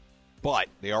 But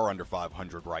they are under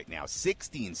 500 right now.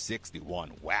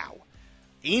 16-61. Wow.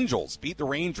 Angels beat the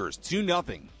Rangers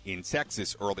 2-0 in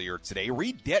Texas earlier today.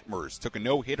 Reed Detmers took a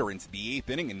no-hitter into the eighth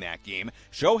inning in that game.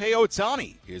 Shohei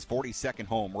Ohtani, his 42nd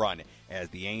home run as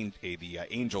the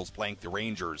Angels blanked the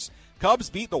Rangers.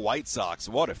 Cubs beat the White Sox.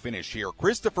 What a finish here.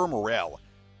 Christopher Morel,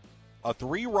 a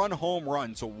three-run home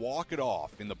run to walk it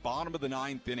off in the bottom of the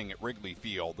ninth inning at Wrigley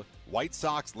Field. White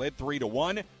Sox led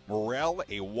 3-1. Morel,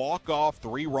 a walk-off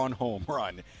three-run home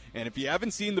run. And if you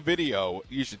haven't seen the video,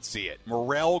 you should see it.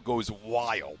 Morel goes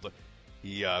wild.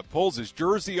 He pulls his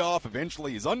jersey off.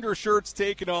 Eventually, his undershirt's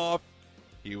taken off.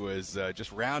 He was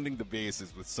just rounding the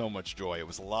bases with so much joy. It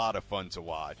was a lot of fun to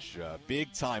watch.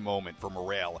 Big-time moment for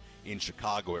Morel in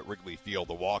Chicago at Wrigley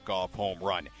Field, a walk-off home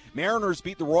run. Mariners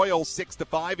beat the Royals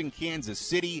 6-5 in Kansas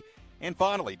City. And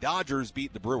finally, Dodgers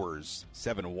beat the Brewers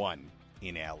 7-1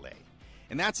 in L.A.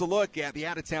 And that's a look at the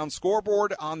out-of-town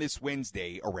scoreboard on this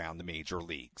Wednesday around the major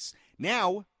leagues.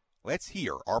 Now, let's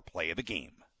hear our play of the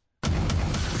game.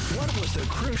 What was the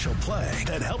crucial play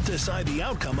that helped decide the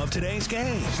outcome of today's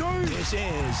game? This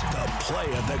is the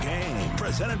play of the game.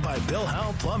 Presented by Bill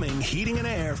Howe Plumbing, Heating and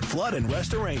Air, Flood and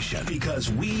Restoration. Because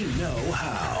we know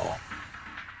how.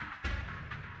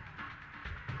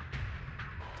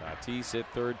 Tatis at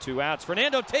third, 2 outs.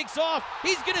 Fernando takes off.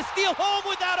 He's going to steal home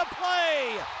without a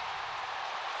play.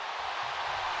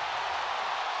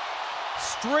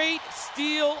 Straight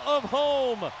steal of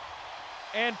home.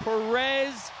 And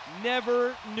Perez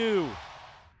never knew.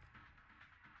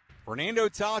 Fernando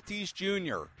Tatis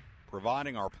Jr.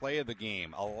 providing our play of the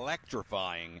game.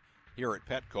 Electrifying here at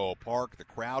Petco Park. The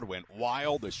crowd went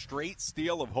wild. A straight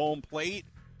steal of home plate.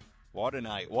 What a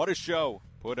night. What a show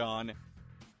put on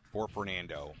for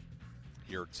Fernando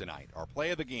here tonight. Our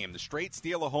play of the game, the straight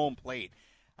steal of home plate.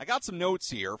 I got some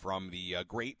notes here from the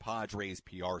great Padres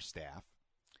PR staff.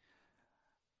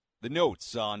 The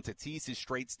notes on Tatis'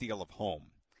 straight steal of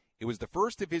home. It was the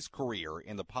first of his career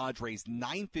in the Padres'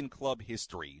 9th in club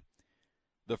history.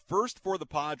 The first for the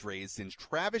Padres since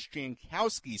Travis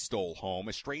Jankowski stole home,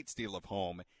 a straight steal of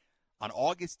home, on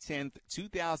August 10th,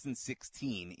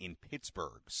 2016 in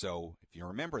Pittsburgh. So, if you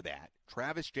remember that,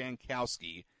 Travis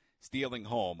Jankowski stealing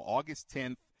home, August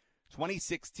 10th,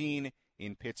 2016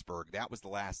 in Pittsburgh. That was the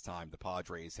last time the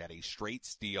Padres had a straight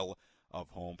steal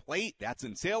of home plate. That's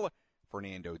until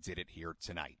Fernando did it here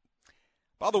tonight.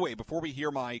 By the way, before we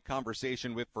hear my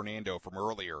conversation with Fernando from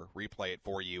earlier, replay it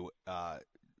for you, I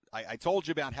told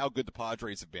you about how good the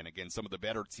Padres have been against some of the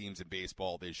better teams in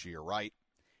baseball this year, right?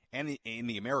 And in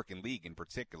the American League in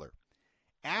particular.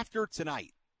 After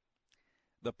tonight,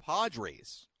 the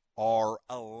Padres are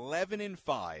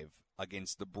 11-5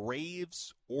 against the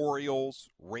Braves, Orioles,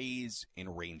 Rays,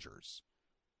 and Rangers.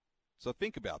 So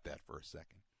think about that for a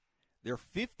second. They're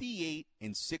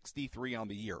 58-63 on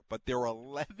the year, but they're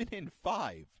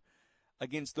 11-5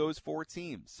 against those four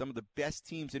teams, some of the best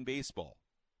teams in baseball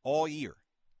all year.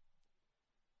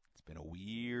 It's been a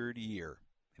weird year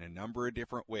in a number of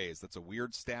different ways. That's a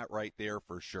weird stat right there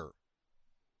for sure.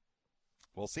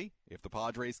 We'll see if the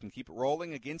Padres can keep it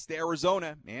rolling against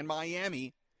Arizona and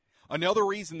Miami. Another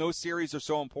reason those series are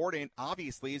so important,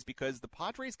 obviously, is because the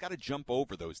Padres got to jump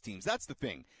over those teams. That's the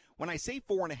thing. When I say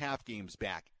 4.5 games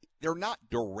back, they're not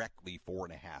directly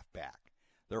 4.5 back.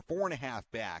 They're 4.5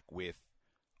 back with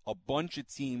a bunch of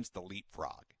teams to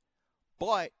leapfrog.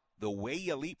 But the way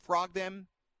you leapfrog them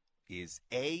is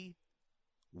A,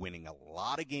 winning a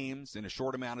lot of games in a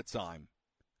short amount of time,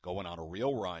 going on a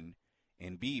real run,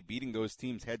 and B, beating those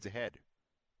teams head-to-head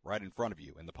right in front of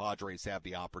you. And the Padres have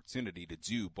the opportunity to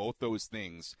do both those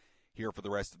things here for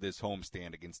the rest of this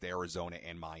homestand against Arizona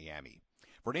and Miami.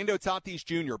 Fernando Tatis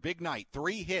Jr., big night,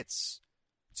 3 hits,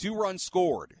 2 runs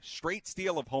scored, straight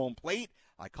steal of home plate.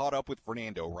 I caught up with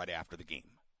Fernando right after the game.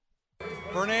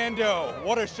 Fernando,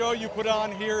 what a show you put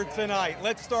on here tonight.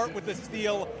 Let's start with the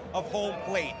steal of home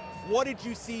plate. What did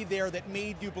you see there that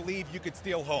made you believe you could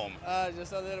steal home?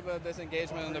 Just a little bit of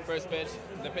disengagement on the first pitch.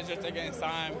 The pitcher taking his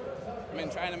time.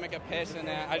 Trying to make a pitch, and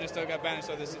I just took advantage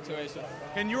of the situation.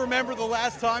 Can you remember the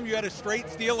last time you had a straight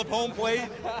steal of home plate?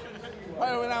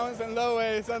 Probably when I was in low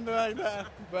A, something like that.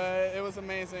 But it was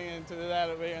amazing, and to do that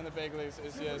here in the big leagues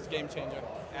is just game changer.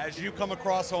 As you come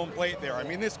across home plate there,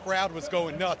 this crowd was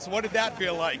going nuts. What did that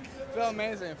feel like? Feel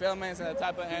amazing. The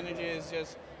type of energy is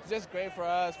just great for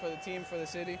us, for the team, for the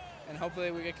city, and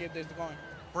hopefully we can keep this going.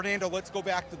 Fernando, let's go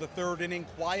back to the third inning.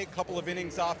 Quiet couple of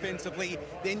innings offensively.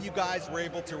 Then you guys were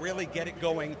able to really get it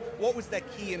going. What was the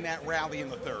key in that rally in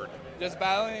the third? Just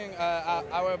battling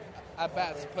our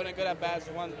at-bats, putting good at-bats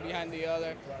one behind the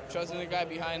other, trusting the guy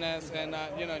behind us, and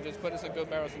just putting some good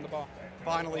barrels in the ball.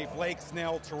 Finally, Blake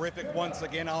Snell, terrific once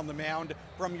again on the mound.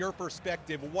 From your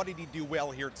perspective, what did he do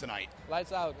well here tonight?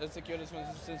 Lights out. Executed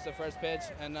since the first pitch,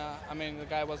 and the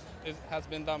guy has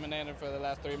been dominated for the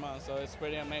last 3 months, so it's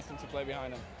pretty amazing to play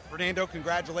behind him. Fernando,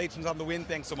 congratulations on the win.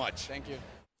 Thanks so much. Thank you.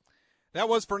 That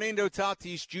was Fernando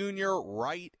Tatis Jr.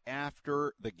 right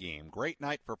after the game. Great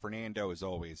night for Fernando, as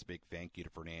always. Big thank you to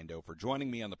Fernando for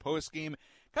joining me on the postgame.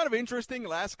 Kind of interesting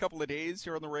last couple of days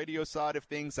here on the radio side of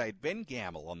things. I had Ben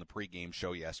Gamel on the pregame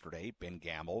show yesterday. Ben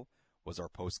Gamel was our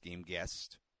postgame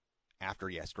guest after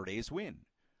yesterday's win.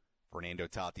 Fernando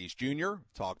Tatis Jr.,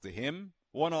 talked to him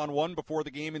one-on-one before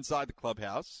the game inside the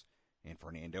clubhouse. And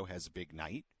Fernando has a big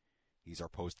night. He's our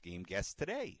postgame guest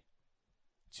today.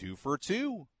 2 for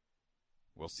 2.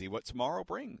 We'll see what tomorrow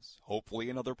brings. Hopefully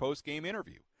another post-game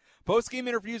interview. Post-game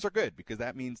interviews are good because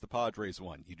that means the Padres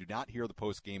won. You do not hear the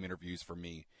post-game interviews from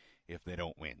me if they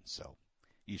don't win. So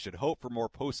you should hope for more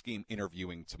post-game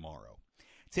interviewing tomorrow.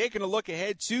 Taking a look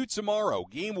ahead to tomorrow,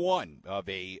 Game 1 of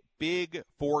a big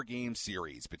 4-game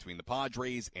series between the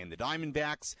Padres and the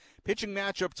Diamondbacks. Pitching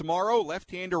matchup tomorrow,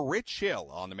 left-hander Rich Hill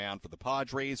on the mound for the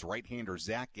Padres, right-hander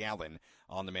Zach Gallen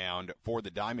on the mound for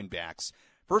the Diamondbacks.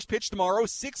 First pitch tomorrow,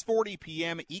 6:40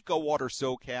 p.m., Eco Water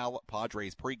SoCal.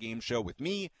 Padres pregame show with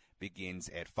me begins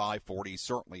at 5:40.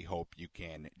 Certainly hope you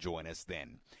can join us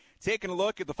then. Taking a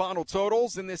look at the final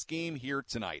totals in this game here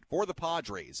tonight. For the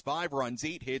Padres, 5 runs,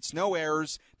 8 hits, no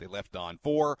errors. They left on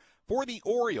 4. For the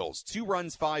Orioles, 2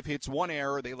 runs, 5 hits, 1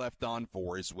 error. They left on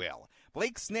 4 as well.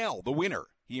 Blake Snell, the winner.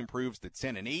 He improves to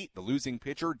 10-8. The losing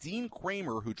pitcher, Dean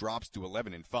Kramer, who drops to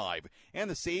 11-5. And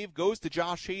the save goes to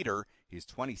Josh Hader, his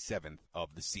 27th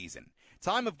of the season.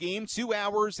 Time of game, 2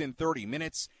 hours and 30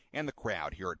 minutes. And the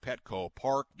crowd here at Petco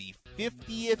Park, the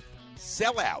 50th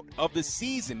sellout of the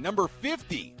season, number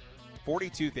 50,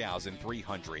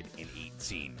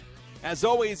 42,318. As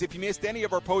always, if you missed any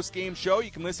of our post-game show,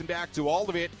 you can listen back to all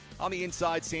of it on the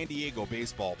Inside San Diego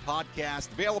Baseball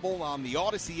podcast, available on the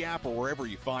Odyssey app or wherever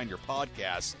you find your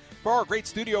podcasts. For our great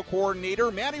studio coordinator,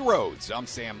 Matty Rhodes, I'm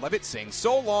Sam Levitt saying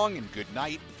so long and good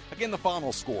night. Again, the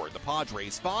final score, the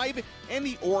Padres 5 and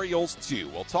the Orioles 2.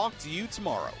 We'll talk to you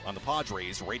tomorrow on the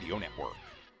Padres Radio Network.